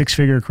notes at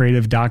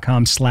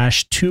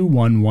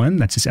sixfigurecreative.com/211.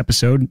 That's this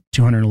episode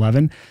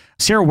 211.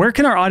 Sarah, where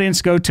can our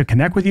audience go to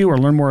connect with you or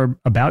learn more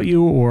about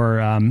you, or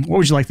what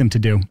would you like them to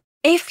do?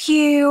 If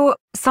you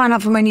sign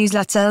up for my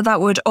newsletter, that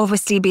would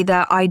obviously be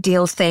the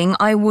ideal thing.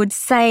 I would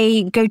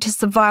say go to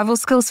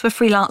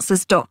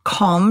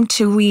survivalskillsforfreelancers.com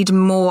to read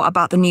more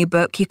about the new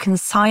book. You can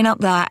sign up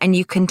there and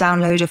you can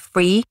download a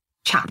free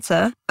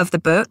chapter of the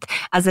book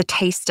as a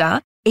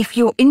taster. If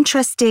you're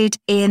interested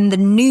in the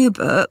new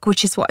book,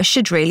 which is what I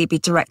should really be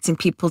directing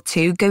people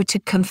to, go to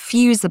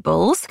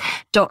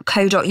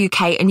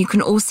confusables.co.uk and you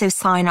can also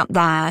sign up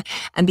there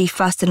and be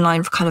first in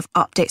line for kind of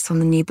updates on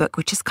the new book,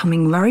 which is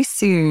coming very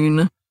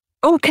soon.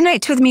 Or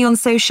connect with me on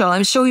social.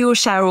 I'm sure you'll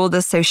share all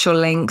the social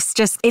links.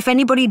 Just if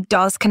anybody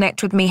does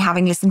connect with me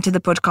having listened to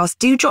the podcast,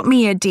 do drop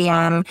me a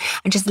DM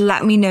and just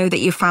let me know that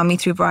you found me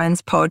through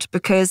Brian's pod,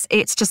 because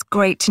it's just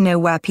great to know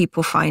where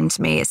people find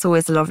me. It's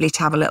always lovely to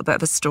have a little bit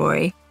of a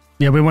story.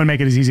 Yeah, we want to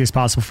make it as easy as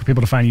possible for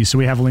people to find you. So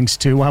we'll have links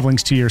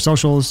to your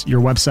socials,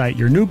 your website,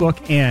 your new book,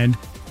 and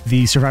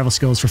the Survival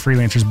Skills for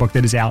Freelancers book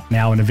that is out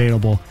now and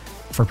available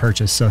for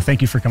purchase. So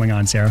thank you for coming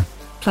on, Sarah.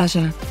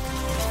 Pleasure.